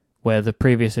 where the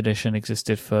previous edition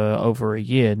existed for over a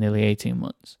year, nearly 18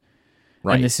 months.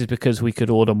 Right. And this is because we could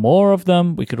order more of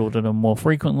them, we could order them more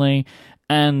frequently,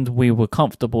 and we were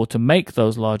comfortable to make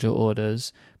those larger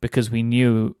orders because we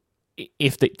knew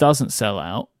if it doesn't sell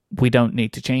out, we don't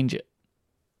need to change it.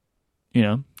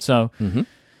 So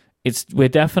we're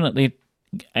definitely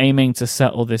aiming to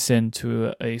settle this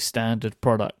into a standard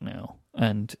product now.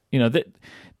 And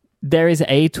there is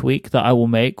a tweak that I will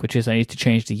make, which is I need to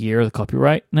change the year of the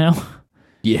copyright now.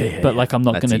 But like I'm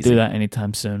not going to do that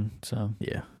anytime soon. So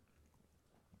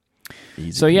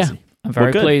easy. I'm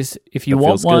very pleased. If you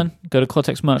want one, go to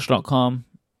cortexmerch.com.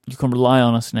 You can rely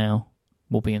on us now.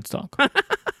 We'll be in stock.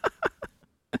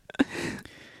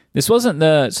 This wasn't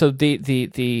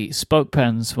the spoke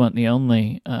pens weren't the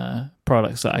only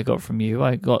products that I got from you.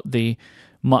 I got the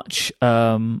much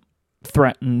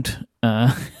threatened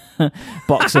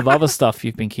box of other stuff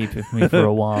you've been keeping for me for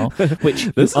a while, which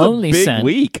This is you only a big sent.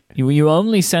 week. You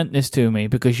only sent this to me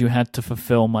because you had to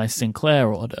fulfill my Sinclair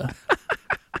order.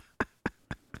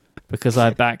 Because I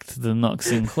backed the Nox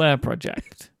Sinclair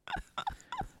project.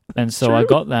 And so I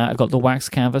got that. I got the wax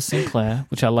canvas Sinclair,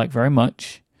 which I like very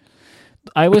much.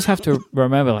 I always have to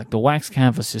remember, like, the wax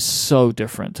canvas is so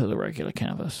different to the regular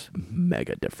canvas.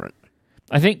 Mega different.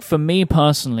 I think for me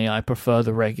personally, I prefer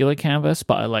the regular canvas,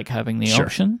 but I like having the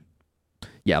option.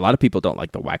 Yeah, a lot of people don't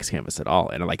like the wax canvas at all,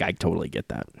 and like I totally get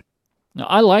that. No,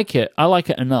 I like it. I like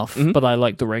it enough, Mhm. but I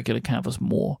like the regular canvas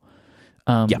more.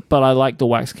 Yeah. But I like the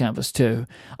wax canvas too.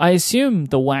 I assume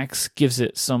the wax gives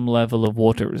it some level of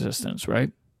water resistance,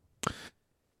 right?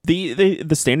 The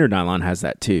standard nylon has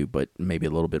that too, but maybe a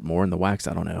little bit more in the wax.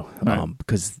 I don't know, Right.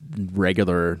 because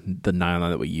the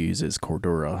nylon that we use is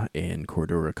Cordura, and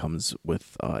Cordura comes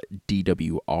with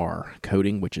DWR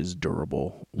coating, which is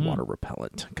durable water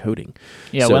repellent coating.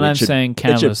 Yeah, So when it I'm should- saying it should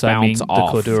canvas, I mean bounce the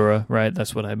off. Cordura, right?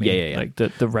 That's what I mean. Yeah. Like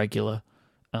the regular.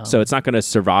 So it's not going to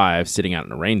survive sitting out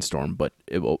in a rainstorm, but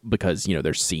it will, because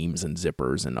there's seams and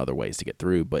zippers and other ways to get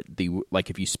through. But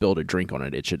if you spilled a drink on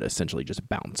it, it should essentially just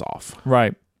bounce off.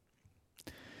 Right.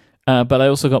 But I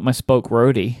also got my spoke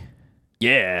roadie.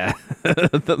 Yeah,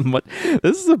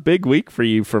 this is a big week for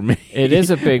you, for me. It is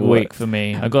a big What? week for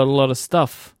me. I got a lot of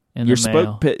stuff in Your the mail.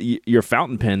 spoke pin, your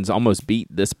fountain pens almost beat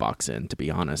this box in, to be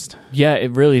honest. Yeah,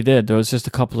 it really did. There was just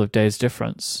a couple of days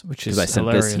difference, which is Because I sent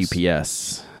hilarious. this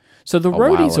UPS. So the a while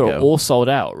roadies are ago. all sold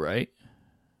out, right?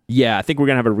 Yeah, I think we're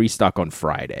gonna have a restock on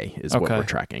Friday, is what Okay. we're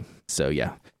tracking. So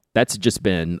yeah, that's just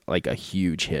been like a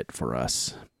huge hit for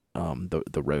us.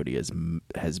 The roadie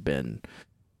has been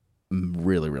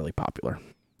really, really popular.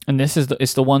 And this is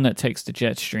it's the one that takes the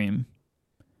Jetstream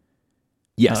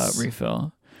Yes.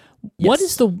 refill. Yes. What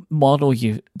is the model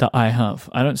that I have?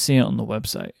 I don't see it on the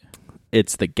website.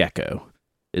 It's the Gecko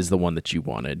is the one that you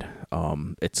wanted.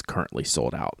 It's currently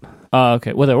sold out. Oh,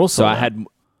 okay. Well, they're also So I had,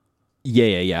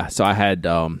 yeah. So I had,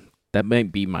 that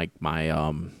might be my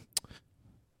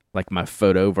like my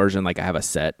photo version. Like I have a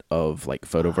set of like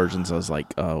photo versions. I was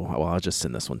like, oh, well, I'll just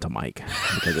send this one to Mike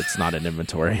because it's not in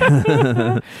inventory.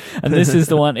 and this is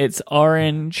the one. It's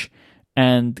orange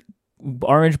and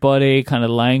orange body, kind of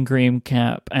lime green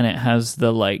cap, and it has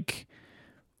the like.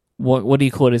 What do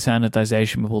you call this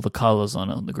anodization with all the colors on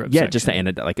it on the grip? Yeah, section? just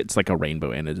the like it's like a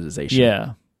rainbow anodization.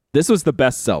 Yeah. This was the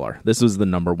best seller. This was the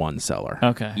number one seller.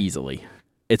 Okay. Easily.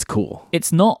 It's cool.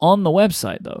 It's not on the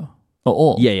website though at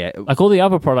all. Yeah. Like all the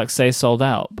other products say sold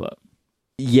out, but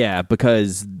Yeah,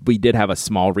 because we did have a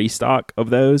small restock of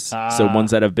those. So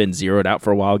ones that have been zeroed out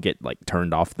for a while get like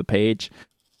turned off the page.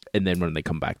 And then when they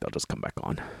come back, they'll just come back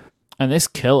on. and this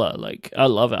killer, like I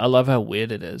love it. I love how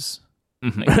weird it is.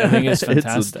 Like, I think it's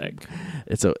fantastic.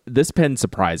 This pen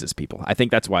surprises people. I think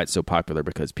that's why it's so popular,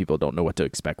 because people don't know what to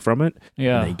expect from it.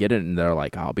 Yeah. And they get it and they're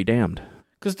like, I'll be damned.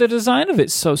 Because the design of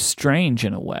it's so strange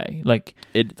in a way. Like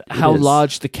It how is.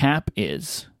 large the cap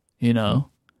is,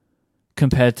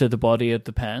 compared to the body of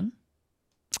the pen.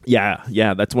 Yeah.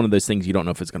 That's one of those things you don't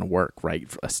know if it's going to work, right?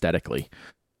 Aesthetically.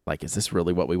 Like, is this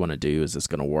really what we want to do? Is this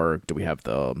going to work? Do we have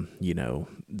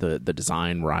the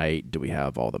design right? Do we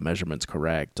have all the measurements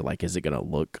correct? Like, is it going to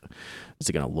look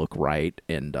right?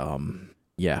 And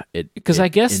Because I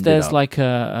guess ended there's up- like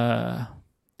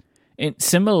it's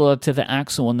similar to the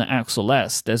Axle and the Axle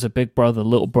S. There's a big brother,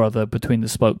 little brother between the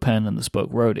spoke pen and the spoke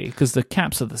roadie because the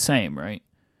caps are the same, right?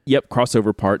 Yep,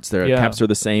 crossover parts. Their Yeah. caps are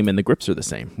the same and the grips are the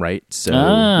same, right? So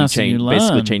Ah, we so you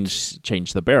basically learned.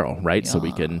 change the barrel, right? So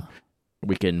Yeah.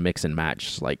 we can mix and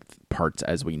match like parts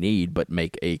as we need, but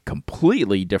make a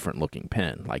completely different looking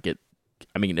pen. Like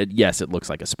yes, it looks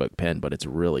like a spoke pen, but it's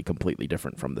really completely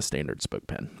different from the standard spoke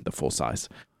pen, the full size.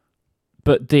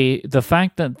 But the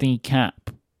fact that the cap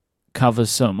covers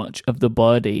so much of the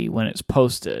body when it's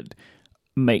posted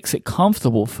makes it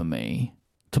comfortable for me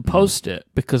to post it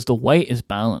because the weight is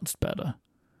balanced better.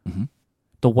 Mhm.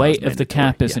 The weight That's of the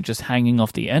cap mandatory, isn't just hanging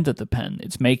off the end of the pen.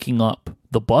 It's making up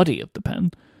the body of the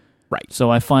pen. Right. So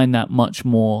I find that much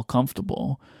more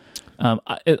comfortable.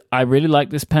 I really like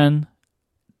this pen.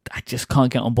 I just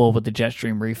can't get on board with the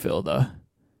Jetstream refill, though.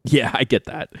 Yeah, I get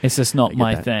that. It's just not get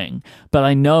my that. thing. But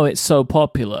I know it's so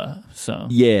popular, so...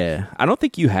 Yeah, I don't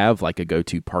think you have like a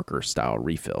go-to Parker style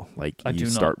refill. Like I do you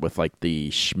not. start with like the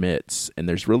Schmidt's, and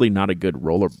there's really not a good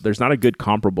roller. There's not a good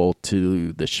comparable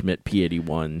to the Schmidt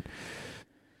P81.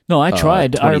 No, I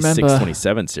tried. I 26, remember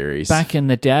 27 series. back in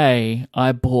the day,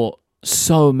 I bought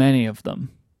so many of them.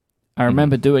 I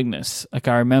remember doing this. Like,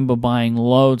 I remember buying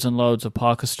loads and loads of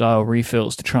Parker style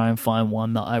refills to try and find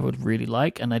one that I would really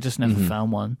like, and I just never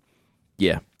found one.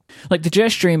 Yeah. Like, the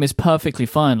Jetstream is perfectly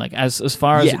fine. Like, as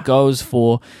far as it goes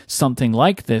for something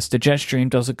like this, the Jetstream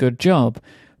does a good job.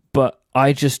 But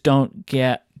I just don't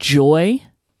get joy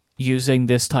using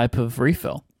this type of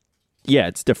refill. Yeah,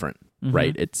 it's different,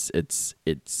 right? It's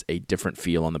a different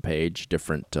feel on the page,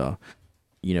 different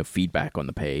feedback on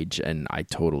the page, and I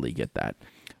totally get that.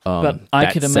 But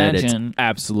I could imagine it's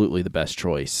absolutely the best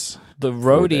choice. The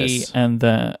Rhodey and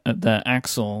the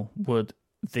Axle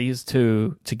these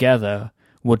two together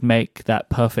would make that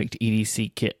perfect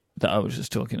EDC kit that I was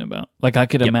just talking about. Like, I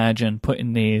could imagine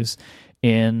putting these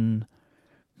in,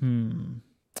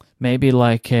 maybe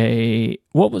like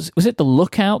was it the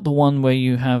Lookout, the one where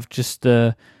you have just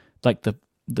the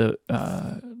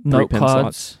note cards?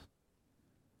 Slots?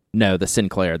 No, the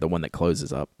Sinclair, the one that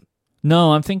closes up.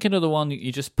 No, I'm thinking of the one that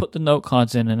you just put the note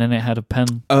cards in and then it had a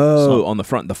pen. Oh, on the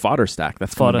front, the fodder stack.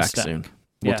 That's coming back stack. Soon.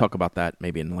 We'll talk about that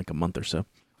maybe in like a month or so.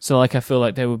 So, like, I feel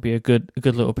like they would be a good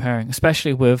little pairing,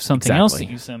 especially with something else that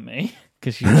you sent me,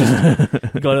 because you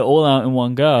just got it all out in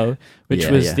one go, which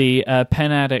was the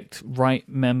Pen Addict Write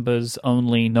members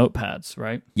only notepads,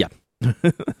 right? Yeah.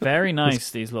 Very nice,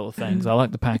 these little things. I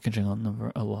like the packaging on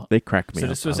them a lot. They crack me up. So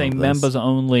this was a members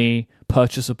only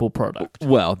purchasable product.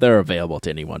 Well, they're available to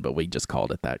anyone, but we just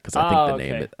called it that because I think the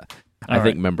name. I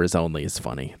think members only is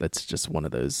funny. That's just one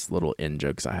of those little in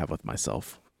jokes I have with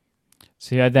myself.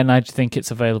 See, then I think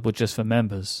it's available just for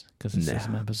members because it says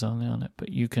members only on it. But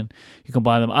you can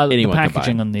buy them. The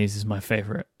packaging on these is my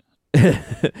favorite.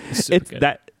 It's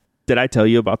that. Did I tell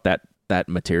you about that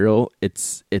material?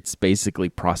 It's basically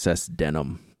processed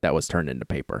denim that was turned into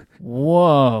paper.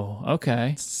 Whoa.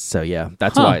 Okay. So yeah,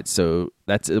 that's why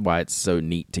it's so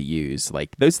neat to use.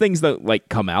 Like, those things don't like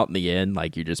come out in the end.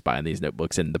 Like, you're just buying these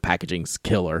notebooks and the packaging's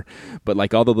killer, but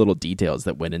like all the little details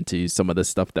that went into some of the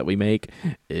stuff that we make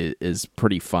is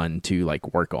pretty fun to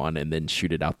like work on and then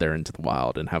shoot it out there into the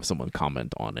wild and have someone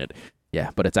comment on it.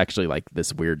 Yeah, but it's actually like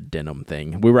this weird denim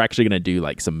thing. We were actually gonna do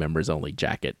like some members only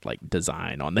jacket like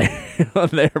design on there,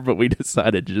 but we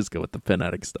decided to just go with the Pen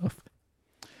Addict stuff.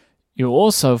 You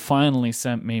also finally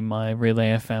sent me my Relay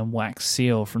FM wax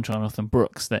seal from Jonathan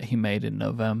Brooks that he made in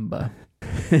November.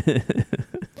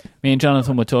 Me and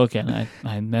Jonathan were talking. I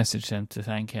messaged him to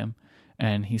thank him,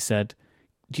 and he said,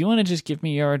 "Do you want to just give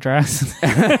me your address?"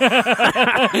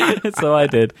 So I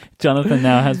did. Jonathan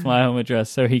now has my home address,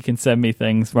 so he can send me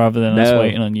things rather than us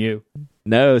waiting on you.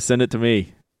 No, send it to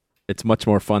me. It's much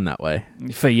more fun that way.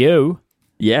 For you?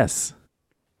 Yes.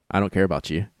 I don't care about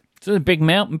you. It's a big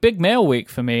mail week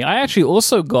for me. I actually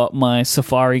also got my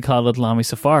safari-colored Lamy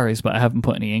Safaris, but I haven't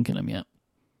put any ink in them yet.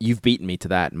 You've beaten me to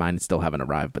that. Mine still haven't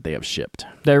arrived, but they have shipped.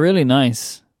 They're really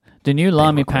nice. The new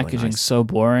Lamy packaging's so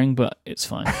boring, but it's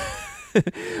fine.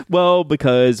 Well,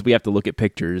 because we have to look at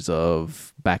pictures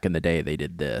of back in the day they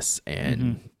did this,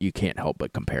 and you can't help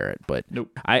but compare it. But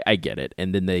nope. I get it.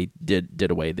 And then they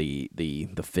did away the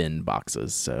fin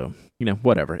boxes, so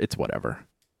whatever. It's whatever.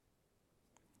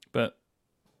 But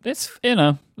it's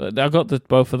I got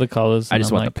both of the colors. I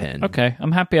just want the pen. Okay,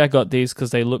 I'm happy I got these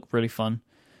because they look really fun,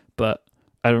 but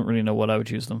I don't really know what I would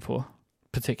use them for.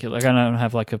 Particular, like, I don't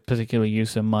have like a particular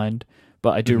use in mind,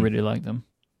 but I do really like them.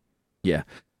 Yeah.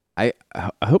 I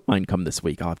hope mine come this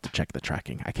week. I'll have to check the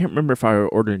tracking. I can't remember if I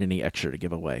ordered any extra to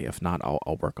give away. If not,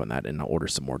 I'll work on that and I'll order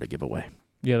some more to give away.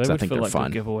 Yeah, they would feel like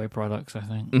good giveaway products, I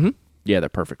think. Mm-hmm. Yeah, they're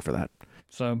perfect for that.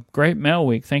 So, great mail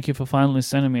week. Thank you for finally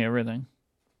sending me everything.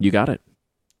 You got it.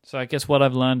 So I guess what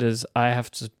I've learned is I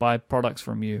have to buy products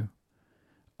from you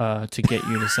to get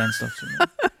you to send stuff to me.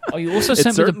 Oh, you also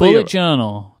sent me the bullet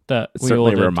journal that we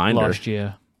ordered last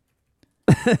year.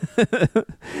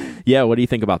 Yeah, what do you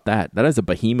think about that? That is a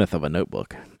behemoth of a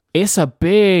notebook. It's a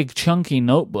big, chunky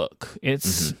notebook.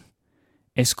 It's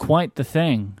quite the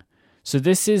thing. So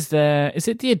this is is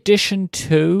it the edition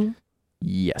 2?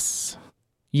 Yes.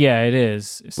 Yeah, it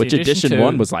is. It's Which edition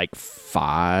 1 was like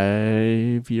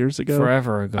 5 years ago?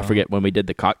 Forever ago. I forget when we did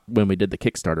the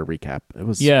Kickstarter recap. It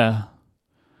was it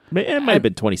might have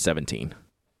been 2017.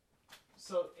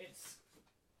 So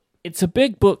it's a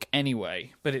big book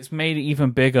anyway, but it's made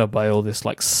even bigger by all this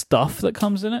like stuff that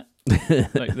comes in it.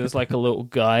 Like there's like a little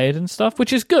guide and stuff,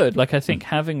 which is good. Like I think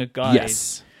having a guide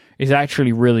is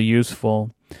actually really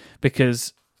useful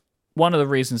because one of the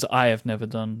reasons I have never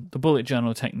done the bullet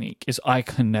journal technique is I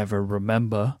can never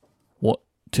remember what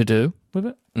to do with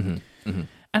it. And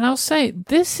I'll say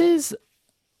this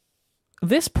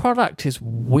product is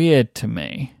weird to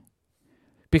me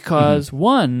because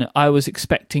one, I was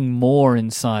expecting more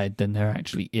inside than there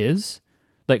actually is,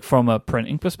 like from a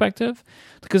printing perspective,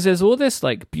 because there's all this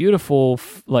like beautiful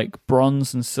like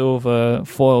bronze and silver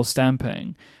foil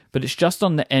stamping, but it's just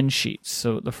on the end sheets,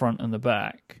 so at the front and the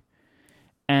back.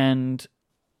 and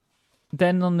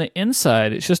then on the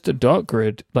inside, it's just a dot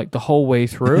grid like the whole way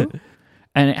through.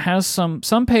 And it has some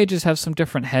pages have some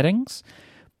different headings,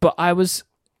 but I was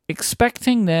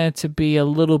expecting there to be a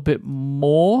little bit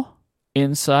more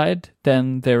inside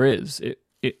than there is.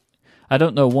 I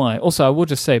don't know why. Also, I will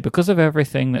just say, because of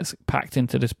everything that's packed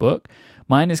into this book,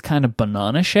 mine is kind of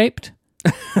banana shaped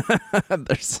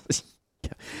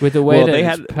with the way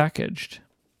that it's packaged.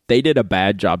 They did a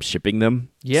bad job shipping them.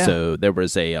 Yeah. So there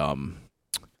was a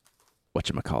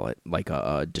whatchamacallit, like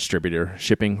a distributor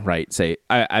shipping, right? Say,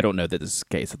 I don't know that this is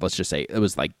the case. Let's just say it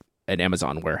was like an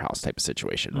Amazon warehouse type of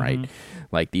situation, right?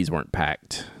 Like these weren't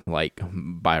packed like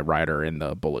by a writer in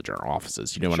the bullet journal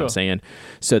offices. You know what I'm saying?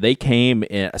 So they came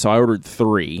in. So I ordered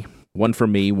 3, one for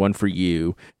me, one for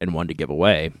you, and one to give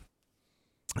away.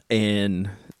 And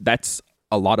that's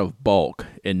a lot of bulk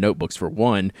in notebooks for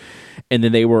one. And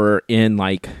then they were in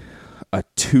like a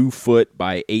 2-foot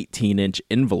by 18-inch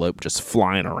envelope just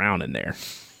flying around in there.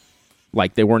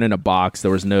 Like they weren't in a box. They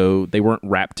weren't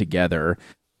wrapped together.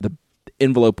 The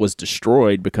envelope was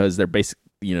destroyed because they're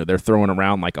they're throwing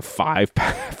around like a 5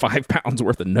 pounds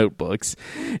worth of notebooks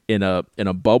in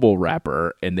a bubble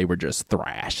wrapper, and they were just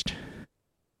thrashed.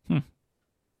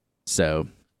 So,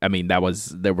 I mean, there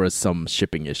was some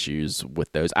shipping issues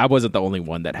with those. I wasn't the only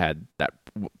one that had that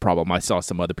problem. I saw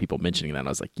some other people mentioning that, and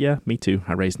I was like, yeah, me too.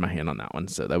 I raised my hand on that one.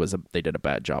 So they did a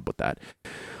bad job with that.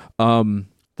 The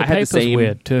paper's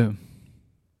weird too.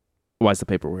 Why is the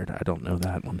paper weird? I don't know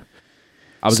that one.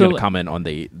 I was going to comment on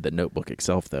the notebook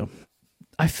itself, though.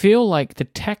 I feel like the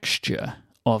texture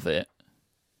of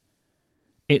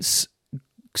it's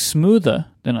smoother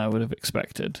than I would have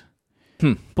expected.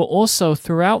 But also,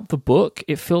 throughout the book,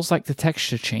 it feels like the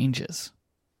texture changes.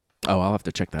 Oh, I'll have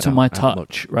to check that out. To my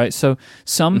touch, right? So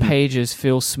some pages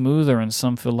feel smoother and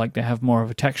some feel like they have more of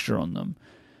a texture on them.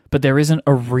 But there isn't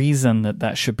a reason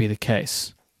that should be the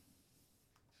case.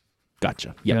 Gotcha.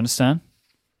 Yep. You understand?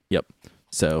 Yep.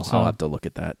 So I'll have to look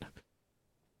at that.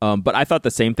 But I thought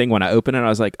the same thing when I opened it. I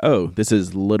was like, oh, this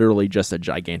is literally just a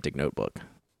gigantic notebook.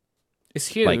 It's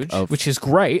huge, which is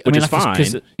great. Which is fine.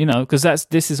 Because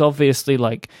this is obviously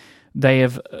like they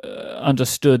have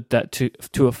understood that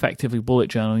to effectively bullet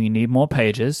journal, you need more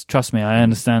pages. Trust me, I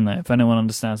understand that. If anyone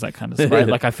understands that kind of stuff, right?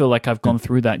 Like I feel like I've gone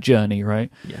through that journey, right?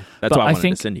 Yeah, that's why I wanted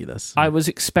to send you this. I was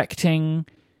expecting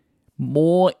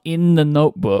more in the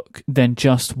notebook than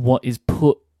just what is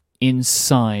put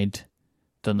inside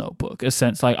the notebook. A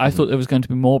sense like I thought there was going to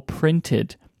be more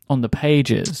printed on the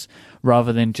pages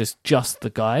rather than just the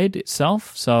guide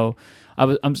itself. So I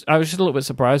was just a little bit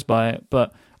surprised by it,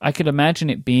 but I could imagine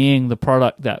it being the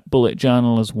product that bullet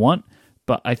journalers want.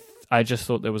 But I just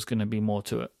thought there was going to be more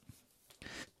to it.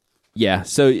 Yeah.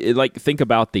 So think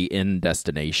about the end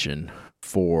destination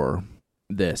for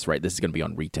this, right? This is going to be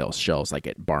on retail shelves, like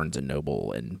at Barnes and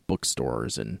Noble and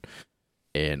bookstores and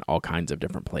all kinds of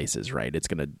different places, right?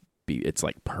 It's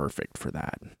like perfect for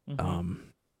that.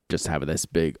 Just have this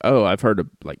big, I've heard of,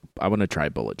 like, I want to try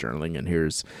bullet journaling, and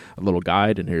here's a little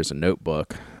guide and here's a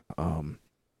notebook.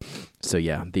 So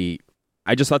yeah,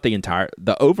 I just thought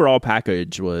the overall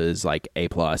package was like A+,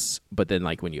 but then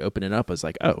like when you open it up, I was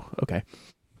like, oh, okay.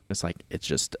 It's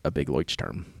just a big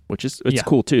Leuchtturm, which is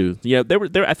cool too. Yeah,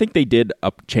 I think they did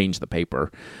change the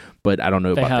paper, but I don't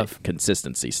know about the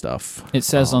consistency stuff. It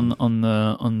says on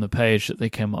the page that they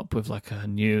came up with like a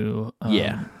new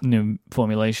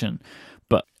formulation.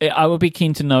 But I would be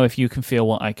keen to know if you can feel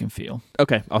what I can feel.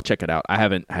 Okay, I'll check it out. I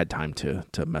haven't had time to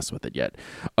mess with it yet,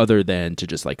 other than to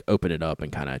just like open it up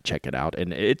and kind of check it out.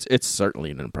 And it's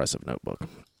certainly an impressive notebook.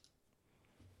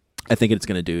 I think it's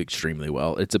going to do extremely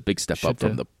well. It's a big step up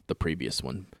from the previous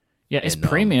one. Yeah, it's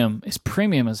premium. It's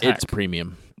premium as heck. It's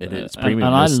premium. It is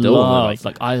premium. And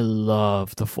I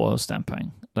love the foil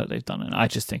stamping that they've done, and I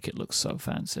just think it looks so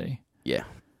fancy. Yeah.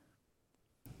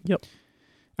 Yep.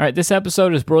 All right, this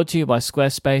episode is brought to you by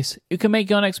Squarespace. You can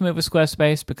make your next move with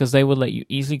Squarespace because they will let you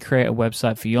easily create a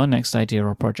website for your next idea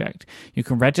or project. You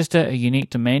can register a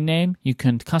unique domain name, you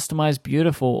can customize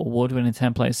beautiful award-winning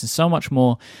templates, and so much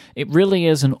more. It really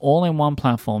is an all-in-one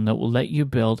platform that will let you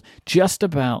build just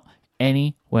about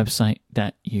any website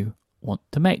that you want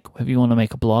to make. Whether you want to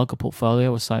make a blog, a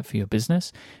portfolio, a site for your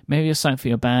business, maybe a site for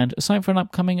your band, a site for an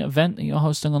upcoming event that you're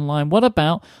hosting online. What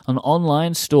about an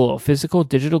online store? Physical,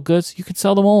 digital goods, you can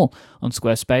sell them all on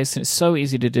Squarespace. It's so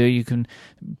easy to do. You can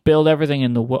build everything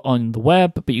on the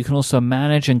web, but you can also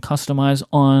manage and customize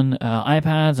on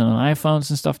iPads and on iPhones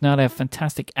and stuff. Now they have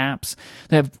fantastic apps.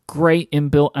 They have great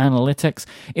inbuilt analytics.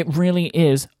 It really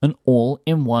is an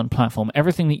all-in-one platform.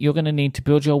 Everything that you're going to need to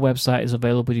build your website is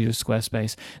available to you with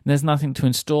Squarespace. And there's nothing to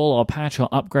install or patch or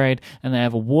upgrade, and they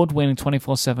have award-winning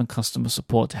 24/7 customer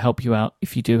support to help you out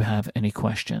if you do have any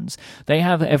questions. They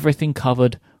have everything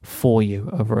covered for you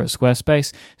over at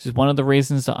Squarespace. This is one of the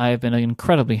reasons that I have been an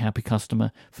incredibly happy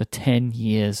customer for 10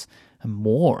 years and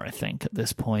more, I think, at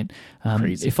this point.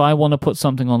 If I want to put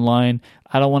something online,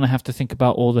 I don't want to have to think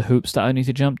about all the hoops that I need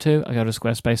to jump to. I go to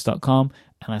squarespace.com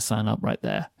and I sign up right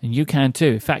there. And you can too.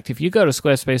 In fact, if you go to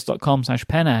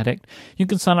squarespace.com/penaddict, you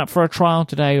can sign up for a trial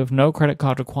today with no credit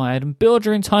card required and build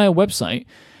your entire website.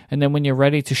 And then when you're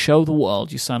ready to show the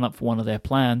world, you sign up for one of their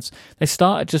plans. They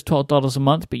start at just $12 a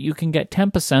month, but you can get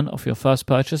 10% off your first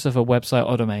purchase of a website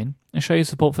or domain and show your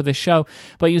support for this show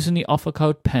by using the offer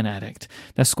code PENADDICT.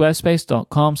 That's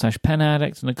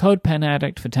squarespace.com/penaddict and the code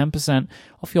PENADDICT for 10%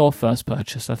 off your first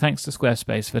purchase. So thanks to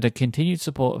Squarespace for the continued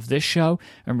support of this show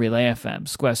and Relay FM.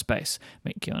 Squarespace,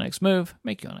 make your next move,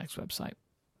 make your next website.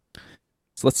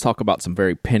 So let's talk about some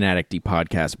very Pen Addict-y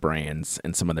podcast brands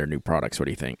and some of their new products. What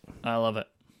do you think? I love it.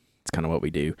 It's kind of what we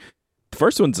do. The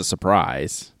first one's a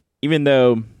surprise, even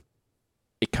though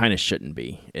it kind of shouldn't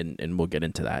be, and we'll get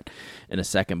into that in a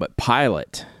second. But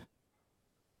Pilot,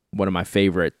 one of my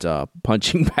favorite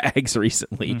punching bags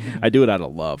recently. I do it out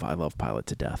of love. I love Pilot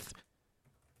to death.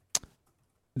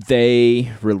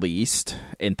 They released,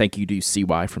 and thank you to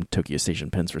CY from Tokyo Station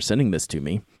Pens for sending this to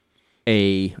me,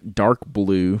 a dark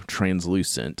blue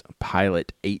translucent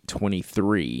Pilot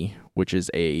 823, which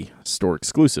is a store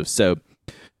exclusive. So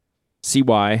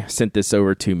CY sent this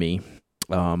over to me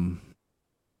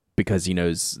because he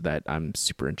knows that I'm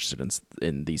super interested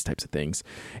in these types of things.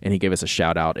 And he gave us a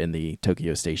shout out in the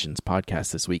Tokyo Stations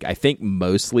podcast this week. I think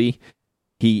mostly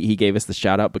he gave us the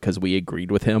shout out because we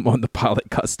agreed with him on the Pilot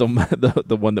Custom,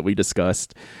 the one that we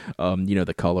discussed,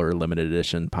 the color limited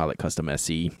edition Pilot Custom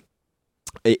SE.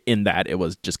 In that it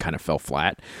was just kind of fell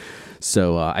flat.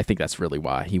 So I think that's really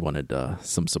why he wanted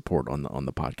some support on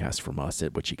the podcast from us,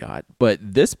 which he got. But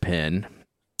this pen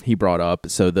he brought up,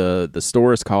 so the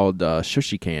store is called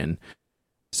Shoseikan,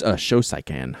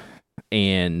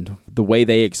 and the way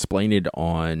they explain it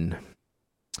on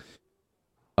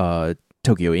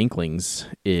Tokyo Inklings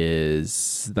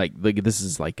is like this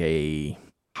is like a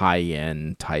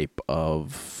high-end type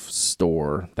of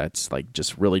store that's like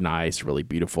just really nice, really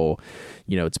beautiful.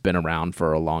 It's been around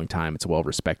for a long time. It's well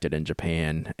respected in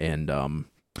Japan, and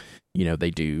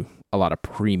they do a lot of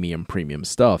premium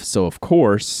stuff. So of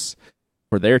course,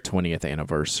 for their 20th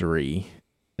anniversary,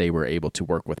 they were able to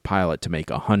work with Pilot to make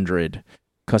 100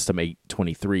 custom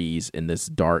 823s in this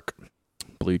dark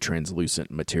blue translucent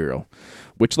material,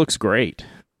 which looks great,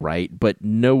 right? But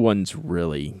no one's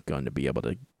really going to be able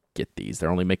to get these. They're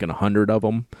only making 100 of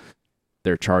them.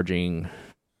 They're charging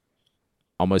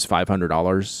almost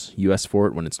 $500 US for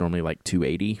it when it's normally like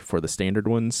 $280 for the standard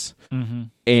ones.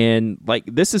 And like,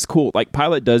 this is cool. Like,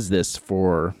 Pilot does this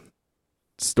for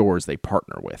stores they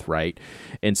partner with, right?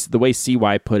 And the way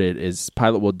CY put it is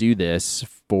Pilot will do this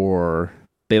Pilot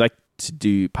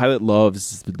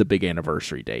loves the big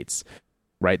anniversary dates,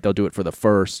 right? They'll do it for the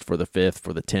 1st, for the 5th,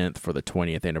 for the 10th, for the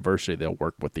 20th anniversary. They'll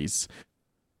work with these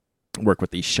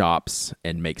shops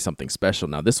and make something special.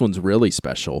 Now, this one's really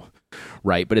special,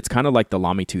 right? But it's kind of like the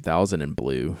Lamy 2000 in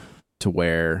blue, to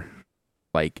where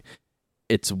like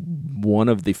it's one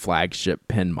of the flagship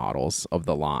pen models of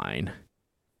the line.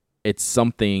 It's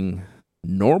something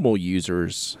normal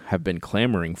users have been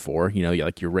clamoring for,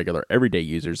 like your regular everyday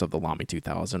users of the Lamy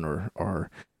 2000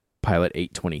 or Pilot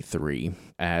 823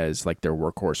 as like their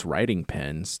workhorse writing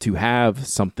pens, to have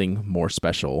something more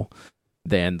special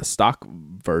than the stock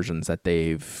versions that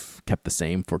they've kept the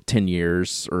same for 10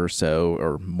 years or so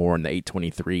or more in the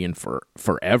 823 and for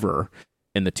forever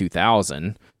in the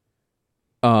 2000.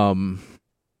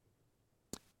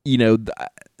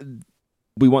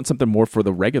 We want something more for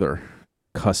the regular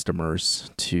customers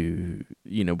to,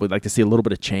 we'd like to see a little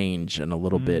bit of change and a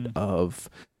little bit of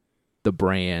the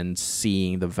brand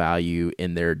seeing the value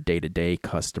in their day-to-day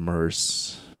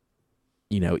customers,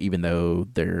 even though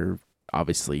they're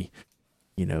obviously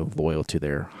loyal to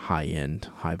their high-end,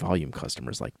 high-volume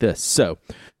customers like this. So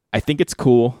I think it's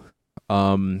cool.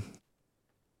 I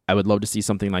would love to see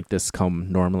something like this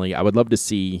come normally. I would love to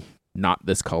see not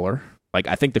this color. Like,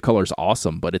 I think the color's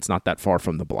awesome, but it's not that far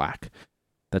from the black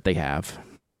that they have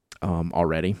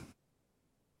already.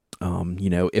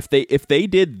 If they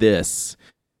did this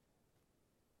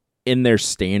in their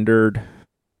standard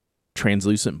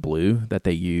translucent blue that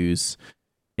they use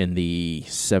in the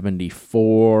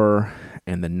 74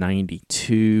 and the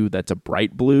 92, that's a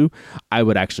bright blue, I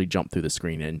would actually jump through the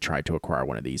screen and try to acquire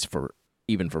one of these for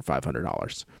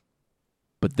 $500.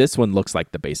 But this one looks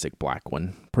like the basic black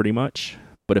one pretty much.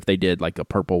 But if they did like a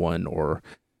purple one or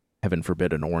heaven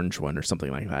forbid, an orange one or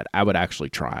something like that, I would actually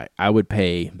try. I would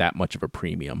pay that much of a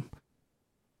premium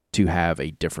to have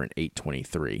a different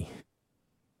 823.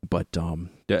 But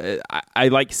I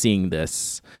like seeing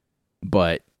this,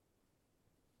 but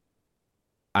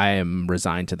I am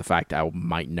resigned to the fact I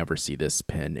might never see this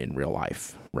pen in real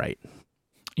life, right?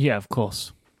 Yeah, of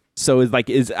course. So it's like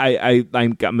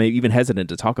I'm even hesitant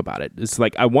to talk about it. It's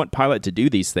like I want Pilot to do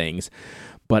these things,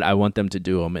 but I want them to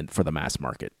do them for the mass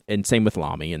market. And same with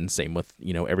Lamy, and same with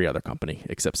every other company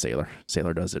except Sailor.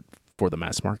 Sailor does it for the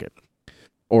mass market,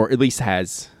 or at least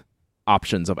has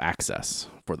options of access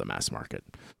for the mass market.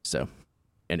 So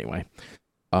anyway,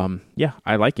 yeah,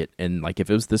 I like it. And like if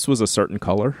this was a certain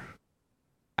color,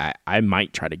 I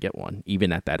might try to get one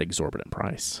even at that exorbitant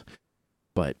price.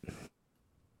 But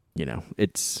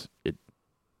it's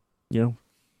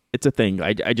a thing.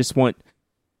 I just want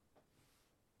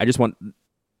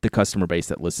the customer base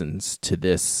that listens to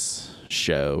this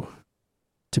show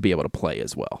to be able to play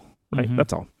as well. Right? Mm-hmm.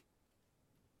 That's all.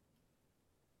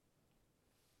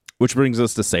 Which brings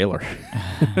us to Sailor.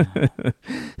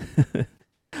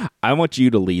 I want you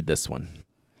to lead this one.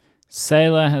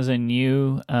 Sailor has a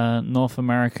new North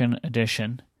American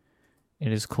edition.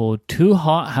 It is called Too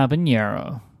Hot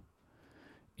Habanero.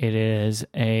 It is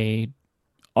a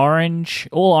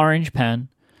all orange pen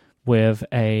with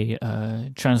a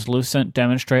translucent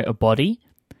demonstrator body.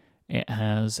 It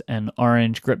has an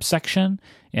orange grip section.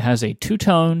 It has a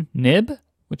two-tone nib,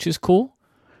 which is cool,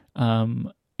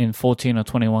 in 14 or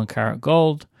 21 karat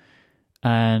gold.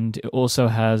 And it also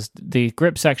has the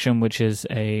grip section, which is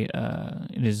it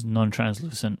is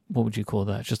non-translucent. What would you call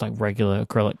that? Just like regular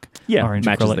acrylic. Yeah, orange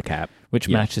matches acrylic, the cap. which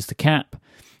matches the cap,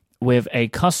 with a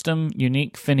custom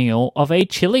unique finial of a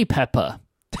chili pepper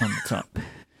on the top.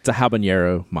 It's a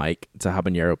habanero, Mike. It's a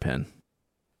habanero pen.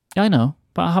 I know,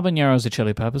 but habaneros are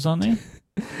chili peppers, aren't they?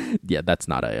 Yeah, that's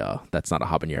not a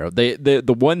habanero.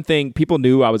 The one thing people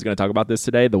knew I was going to talk about this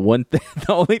today. The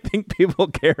only thing people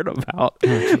cared about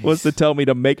was to tell me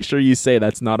to make sure you say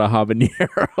that's not a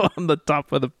habanero on the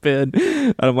top of the pen.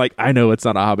 And I'm like, I know it's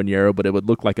not a habanero, but it would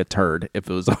look like a turd if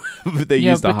it was if they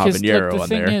used a habanero on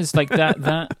there. The thing is, like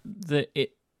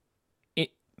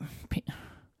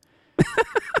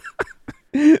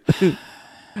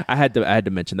I had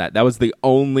to mention that. That was the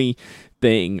only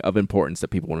thing of importance that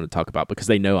people wanted to talk about because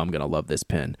they know I'm going to love this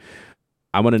pen.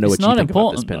 I want to know what you think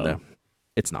about this pen, though.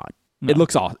 It's not. No. It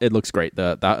looks great.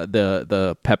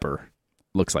 The pepper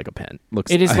looks like a pen.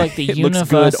 It is like the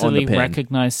universally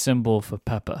recognized symbol for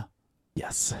pepper.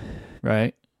 Yes.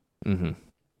 Right? Mm-hmm.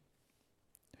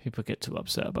 People get too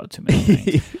upset about too many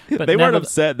things. But they weren't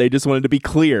upset. They just wanted to be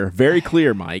clear. Very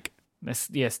clear, Mike.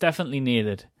 Yes, definitely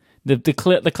needed. The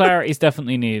clarity is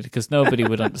definitely needed because nobody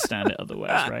would understand it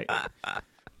otherwise, right?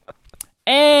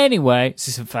 Anyway,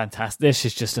 this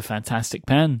is just a fantastic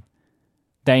pen.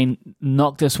 They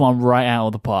knocked this one right out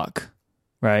of the park,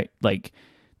 right? Like,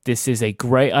 this is a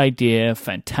great idea,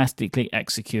 fantastically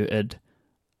executed.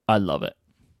 I love it.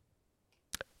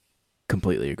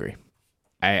 Completely agree.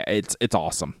 It's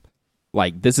awesome.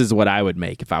 Like, this is what I would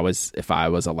make if I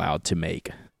was allowed to make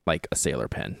like a Sailor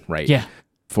pen, right? Yeah.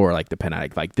 For like the pen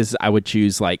addict, like this, I would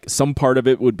choose like some part of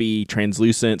it would be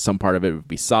translucent, some part of it would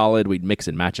be solid. We'd mix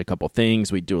and match a couple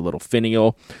things. We'd do a little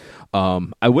finial.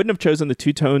 I wouldn't have chosen the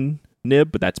two-tone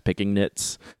nib, but that's picking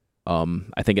nits.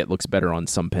 I think it looks better on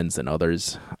some pens than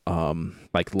others.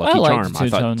 Like Lucky Charm, the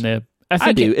two-tone nib.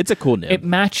 I do. It's a cool nib. It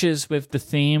matches with the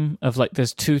theme of like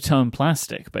this two-tone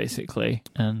plastic, basically,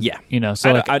 and yeah,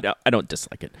 So I don't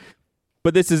dislike it,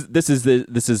 but this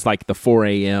is like the 4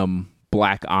 a.m.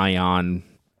 black ion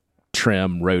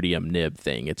trim rhodium nib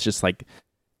thing. It's just like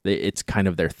it's kind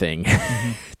of their thing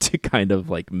to kind of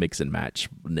like mix and match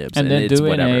nibs, and they're it's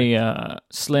doing whatever. a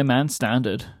slim and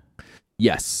standard.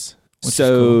 Yes,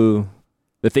 so cool.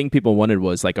 The thing people wanted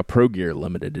was like a Pro Gear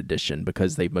limited edition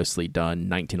because they've mostly done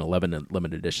 1911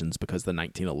 limited editions because the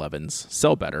 1911s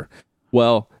sell better.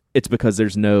 Well, it's because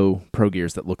there's no Pro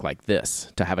Gears that look like this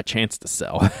to have a chance to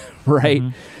sell, right?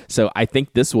 Mm-hmm. So I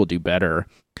think this will do better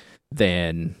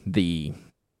than the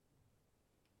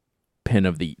pen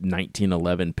of the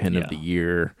 1911 pen of the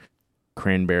year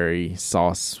cranberry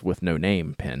sauce with no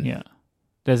name pen. Yeah.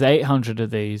 There's 800 of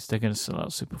these. They're going to sell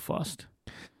out super fast.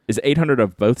 Is 800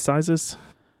 of both sizes?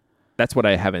 That's what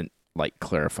I haven't like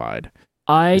clarified.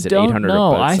 I don't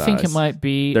know. I think it might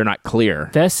be. They're not clear.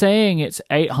 They're saying it's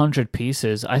 800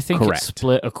 pieces. I think Correct. It's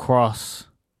split across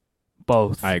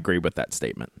both. I agree with that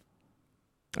statement.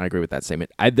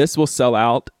 This will sell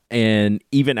out, and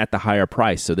even at the higher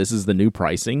price. So this is the new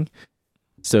pricing.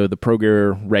 So the Pro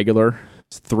Gear regular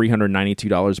is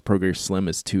 $392. Pro Gear Slim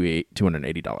is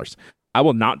 $280. I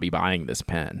will not be buying this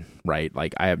pen, right?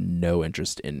 Like I have no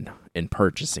interest in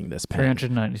purchasing this pen.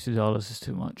 $392 is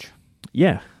too much.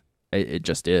 Yeah, it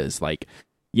just is. Like,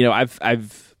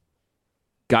 I've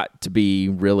got to be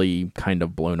really kind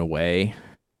of blown away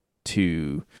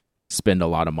to spend a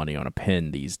lot of money on a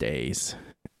pen these days.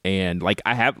 And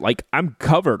I'm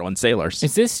covered on Sailors.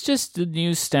 Is this just the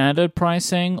new standard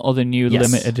pricing or the new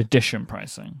limited edition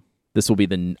pricing? This will be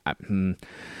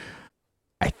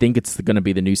I think it's going to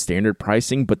be the new standard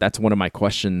pricing, but that's one of my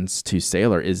questions to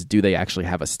Sailor is, do they actually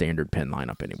have a standard pen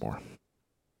lineup anymore?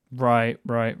 Right.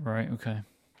 Okay.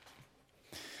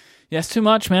 Yeah, it's too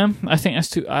much, man. I think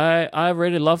that's too... I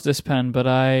really love this pen, but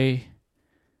I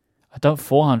don't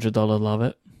 $400 love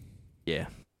it. Yeah.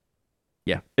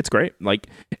 Yeah, it's great. Like,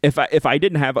 if I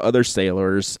didn't have other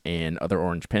Sailors and other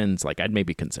orange pens, like, I'd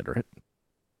maybe consider it.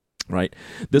 Right?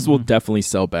 This will definitely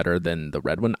sell better than the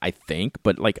red one, I think,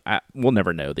 but, like, we'll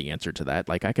never know the answer to that.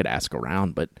 Like, I could ask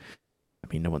around, but, I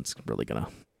mean, no one's really going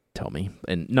to tell me,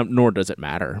 and nor does it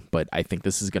matter, but I think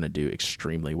this is going to do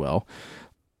extremely well.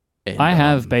 And, I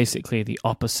have basically the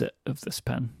opposite of this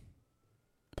pen.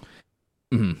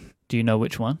 Mm-hmm. Do you know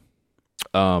which one?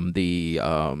 The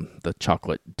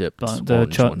chocolate dipped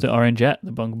the Orangeette,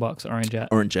 the Bunga Box Orangeette.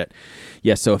 Orangeette.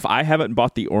 Yeah, so if I haven't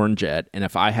bought the Orangeette and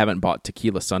if I haven't bought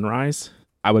Tequila Sunrise,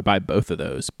 I would buy both of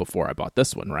those before I bought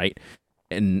this one, right?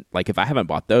 And like if I haven't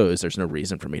bought those, there's no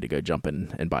reason for me to go jump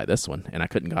in and buy this one. And I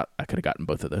could have gotten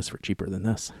both of those for cheaper than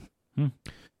this.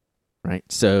 Right?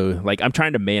 So like I'm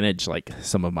trying to manage like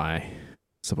some of my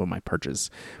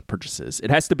purchases. It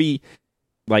has to be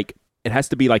like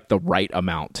the right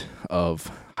amount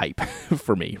of hype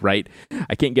for me, right?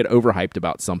 I can't get overhyped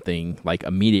about something like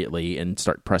immediately and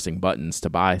start pressing buttons to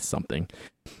buy something.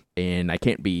 And I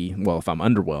can't be, well, if I'm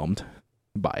underwhelmed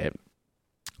by it,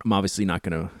 I'm obviously not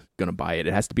gonna buy it.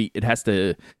 It has to be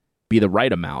the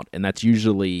right amount, and that's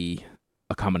usually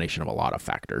a combination of a lot of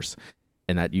factors.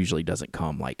 And that usually doesn't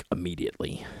come like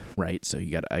immediately, right? So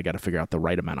I got to figure out the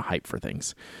right amount of hype for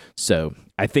things. So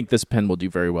I think this pen will do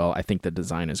very well. I think the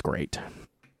design is great,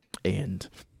 and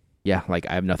yeah, like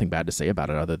I have nothing bad to say about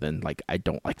it other than like I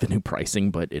don't like the new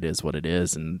pricing, but it is what it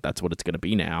is, and that's what it's going to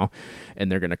be now. And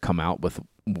they're going to come out with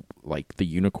like the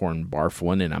unicorn barf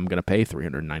one, and I'm going to pay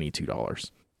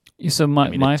 $392. So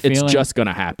my feeling, it's just going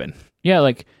to happen. Yeah,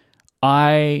 like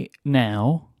I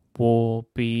now will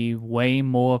be way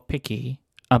more picky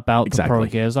about the Pro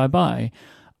Gears I buy.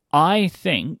 I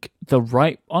think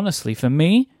honestly, for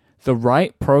me, the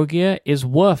right Pro Gear is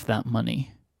worth that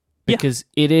money. Because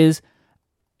it is,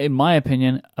 in my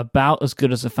opinion, about as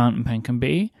good as a fountain pen can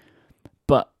be,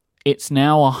 but it's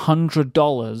now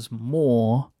 $100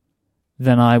 more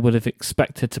than I would have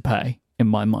expected to pay, in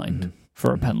my mind,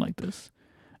 for a pen like this.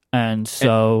 And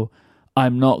so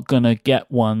I'm not going to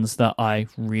get ones that I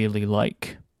really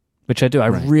like. Which I do. I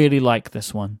really like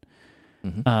this one.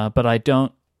 But I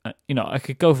don't, I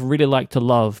could go from really like to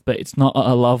love, but it's not at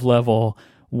a love level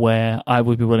where I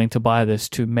would be willing to buy this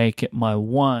to make it my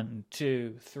 1,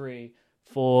 2, 3,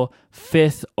 4,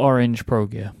 5th orange Pro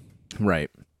Gear. Right.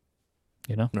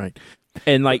 Right.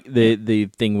 And like the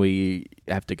thing we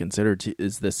have to consider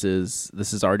is this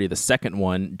is already the second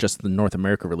one, just the North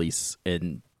America release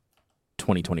in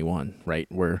 2021, right?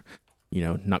 Where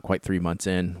not quite 3 months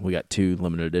in, we got 2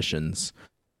 limited editions.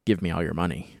 Give me all your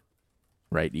money,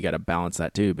 right? You got to balance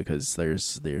that too, because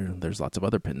there's lots of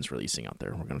other pens releasing out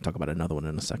there. We're going to talk about another one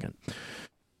in a second.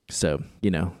 So,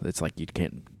 it's like you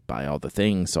can't buy all the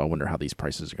things. So I wonder how these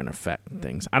prices are going to affect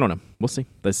things. I don't know. We'll see.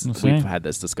 We've had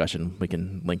this discussion. We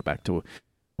can link back to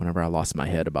whenever I lost my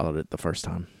head about it the first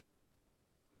time.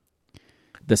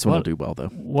 This one will do well, though.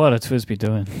 What are TWSBI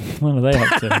doing? What are they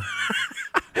up to?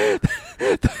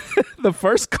 The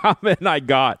first comment I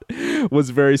got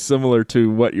was very similar to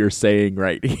what you're saying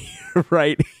right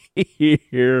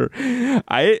here.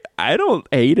 I don't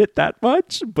hate it that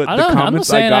much, but the comments I'm not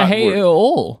saying I hate it at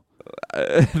all.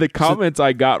 The comments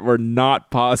I got were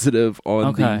not positive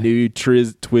on the new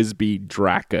TWSBI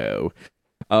Draco.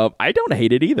 I don't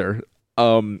hate it either.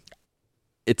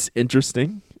 It's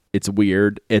interesting. It's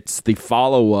weird. It's the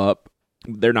follow-up.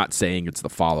 They're not saying it's the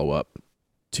follow-up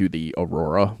to the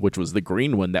Aurora, which was the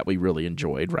green one that we really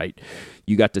enjoyed, right?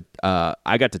 I got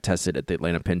to test it at the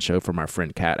Atlanta Pen Show from our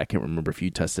friend Kat. I can't remember if you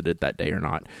tested it that day or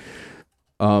not.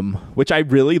 Which I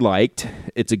really liked.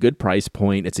 It's a good price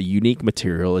point. It's a unique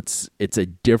material. It's a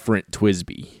different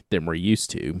TWSBI than we're used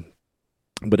to,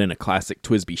 but in a classic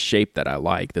TWSBI shape that I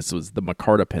like. This was the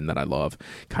Micarta pen that I love,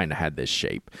 kind of had this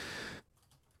shape.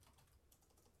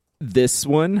 This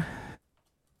one,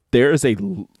 there is a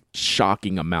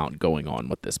shocking amount going on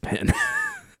with this pen.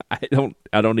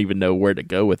 I don't even know where to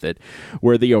go with it.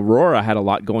 Where the Aurora had a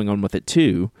lot going on with it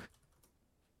too.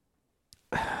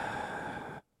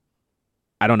 I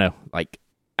don't know. Like,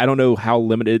 I don't know how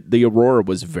limited the Aurora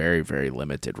was. Very, very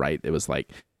limited, right? It was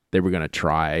like they were going to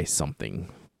try something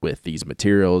with these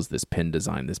materials, this pen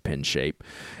design, this pen shape,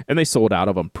 and they sold out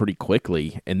of them pretty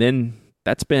quickly. And then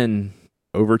that's been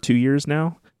over 2 years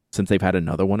now since they've had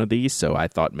another one of these. So I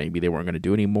thought maybe they weren't going to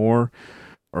do any more,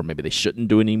 or maybe they shouldn't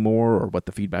do any more, or what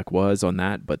the feedback was on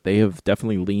that. But they have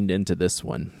definitely leaned into this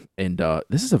one. And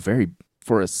this is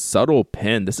for a subtle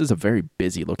pen, this is a very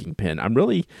busy looking pen. I'm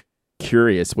really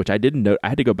curious, which I didn't know. I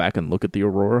had to go back and look at the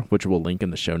Aurora, which we'll link in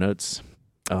the show notes,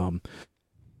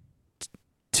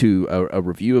 to a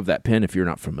review of that pen if you're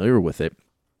not familiar with it.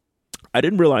 I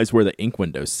didn't realize where the ink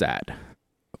window sat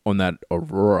on that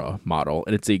Aurora model,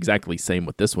 and it's the exactly same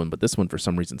with this one, but this one for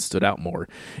some reason stood out more.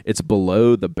 It's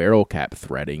below the barrel cap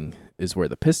threading is where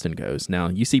the piston goes. Now,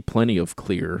 you see plenty of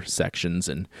clear sections,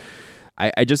 and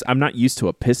I'm not used to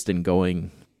a piston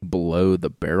going below the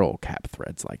barrel cap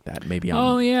threads like that. Maybe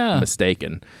I'm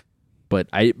mistaken.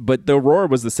 But the Aurora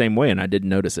was the same way, and I didn't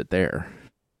notice it there.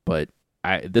 But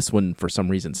this one for some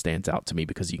reason stands out to me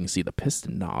because you can see the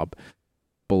piston knob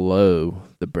below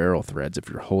the barrel threads if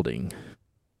you're holding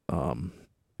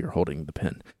the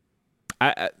pen.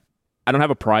 I don't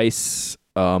have a price.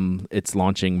 It's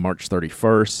launching March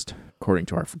 31st, according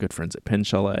to our good friends at Pen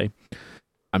Chalet.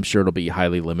 I'm sure it'll be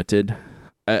highly limited.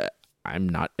 I'm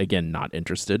not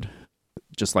interested.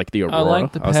 Just like the Aurora. I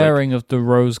like the pairing of the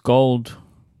rose gold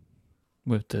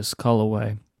with this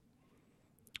colorway.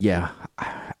 Yeah.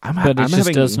 But it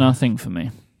just does nothing for me.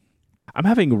 I'm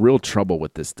having real trouble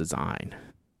with this design,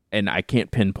 and I can't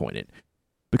pinpoint it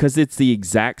because it's the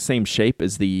exact same shape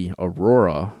as the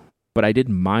Aurora, but I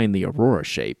didn't mind the Aurora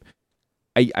shape.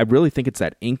 I really think it's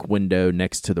that ink window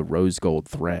next to the rose gold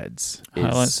threads.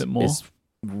 Highlights it more. Is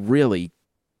really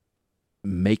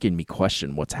making me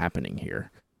question what's happening here.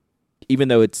 Even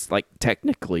though it's like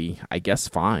technically, I guess,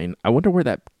 fine. I wonder where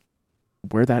that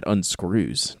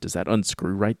unscrews. Does that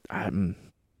unscrew right?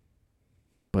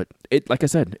 But it, like I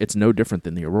said, it's no different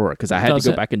than the Aurora because I had to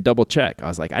go back and double check. I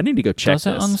was like, I need to go check this.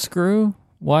 Does it unscrew?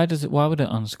 Why would it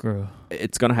unscrew?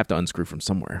 It's going to have to unscrew from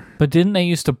somewhere. But didn't they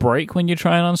used to break when you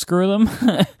try and unscrew them?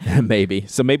 Maybe.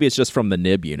 So maybe it's just from the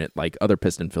nib unit, like other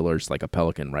piston fillers, like a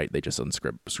Pelican, right? They just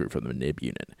unscrew from the nib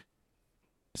unit.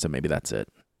 So maybe that's it.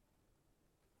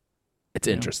 It's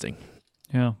interesting.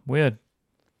 Yeah, weird.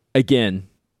 Again,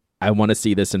 I want to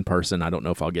see this in person. I don't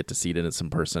know if I'll get to see it in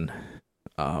person.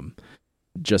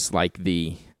 Just like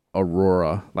the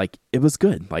Aurora, like it was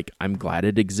good. Like I'm glad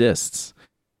it exists.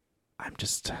 I'm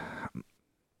just a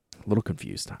little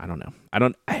confused. I don't know.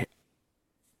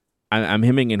 I'm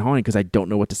hemming and hawing because I don't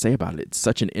know what to say about it. It's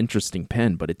such an interesting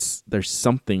pen, but there's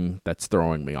something that's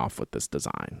throwing me off with this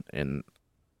design, and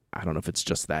I don't know if it's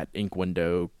just that ink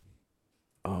window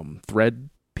thread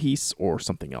piece or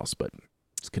something else, but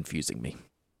it's confusing me.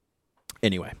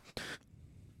 Anyway,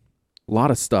 a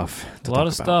lot of stuff to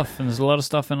talk about. And there's a lot of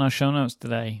stuff in our show notes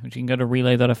today, which you can go to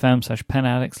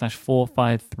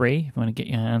relay.fm/penaddict/453 if you want to get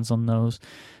your hands on those.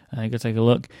 Go take a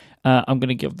look. I'm going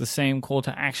to give the same call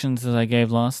to actions as I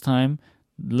gave last time.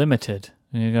 Limited.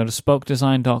 You go to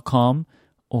spokedesign.com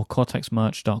or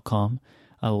cortexmerch.com.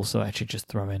 I'll also actually just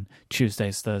throw in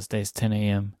Tuesdays, Thursdays, 10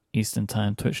 a.m. Eastern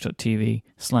Time,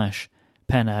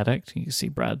 twitch.tv/penaddict. You can see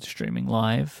Brad streaming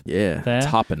live. Yeah, there. It's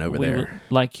hopping over there. We would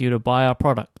like you to buy our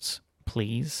products,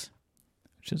 please,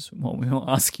 which is what we will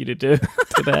ask you to do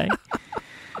today.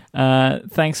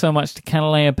 Thanks so much to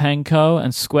Canalea Pen Co.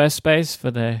 and Squarespace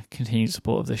for their continued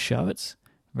support of this show. It's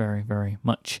very, very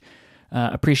much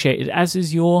appreciated, as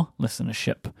is your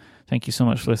listenership. Thank you so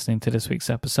much for listening to this week's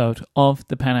episode of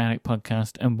the Pen Addict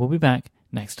Podcast, and we'll be back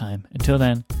next time. Until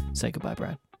then, say goodbye,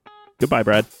 Brad. Goodbye,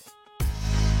 Brad.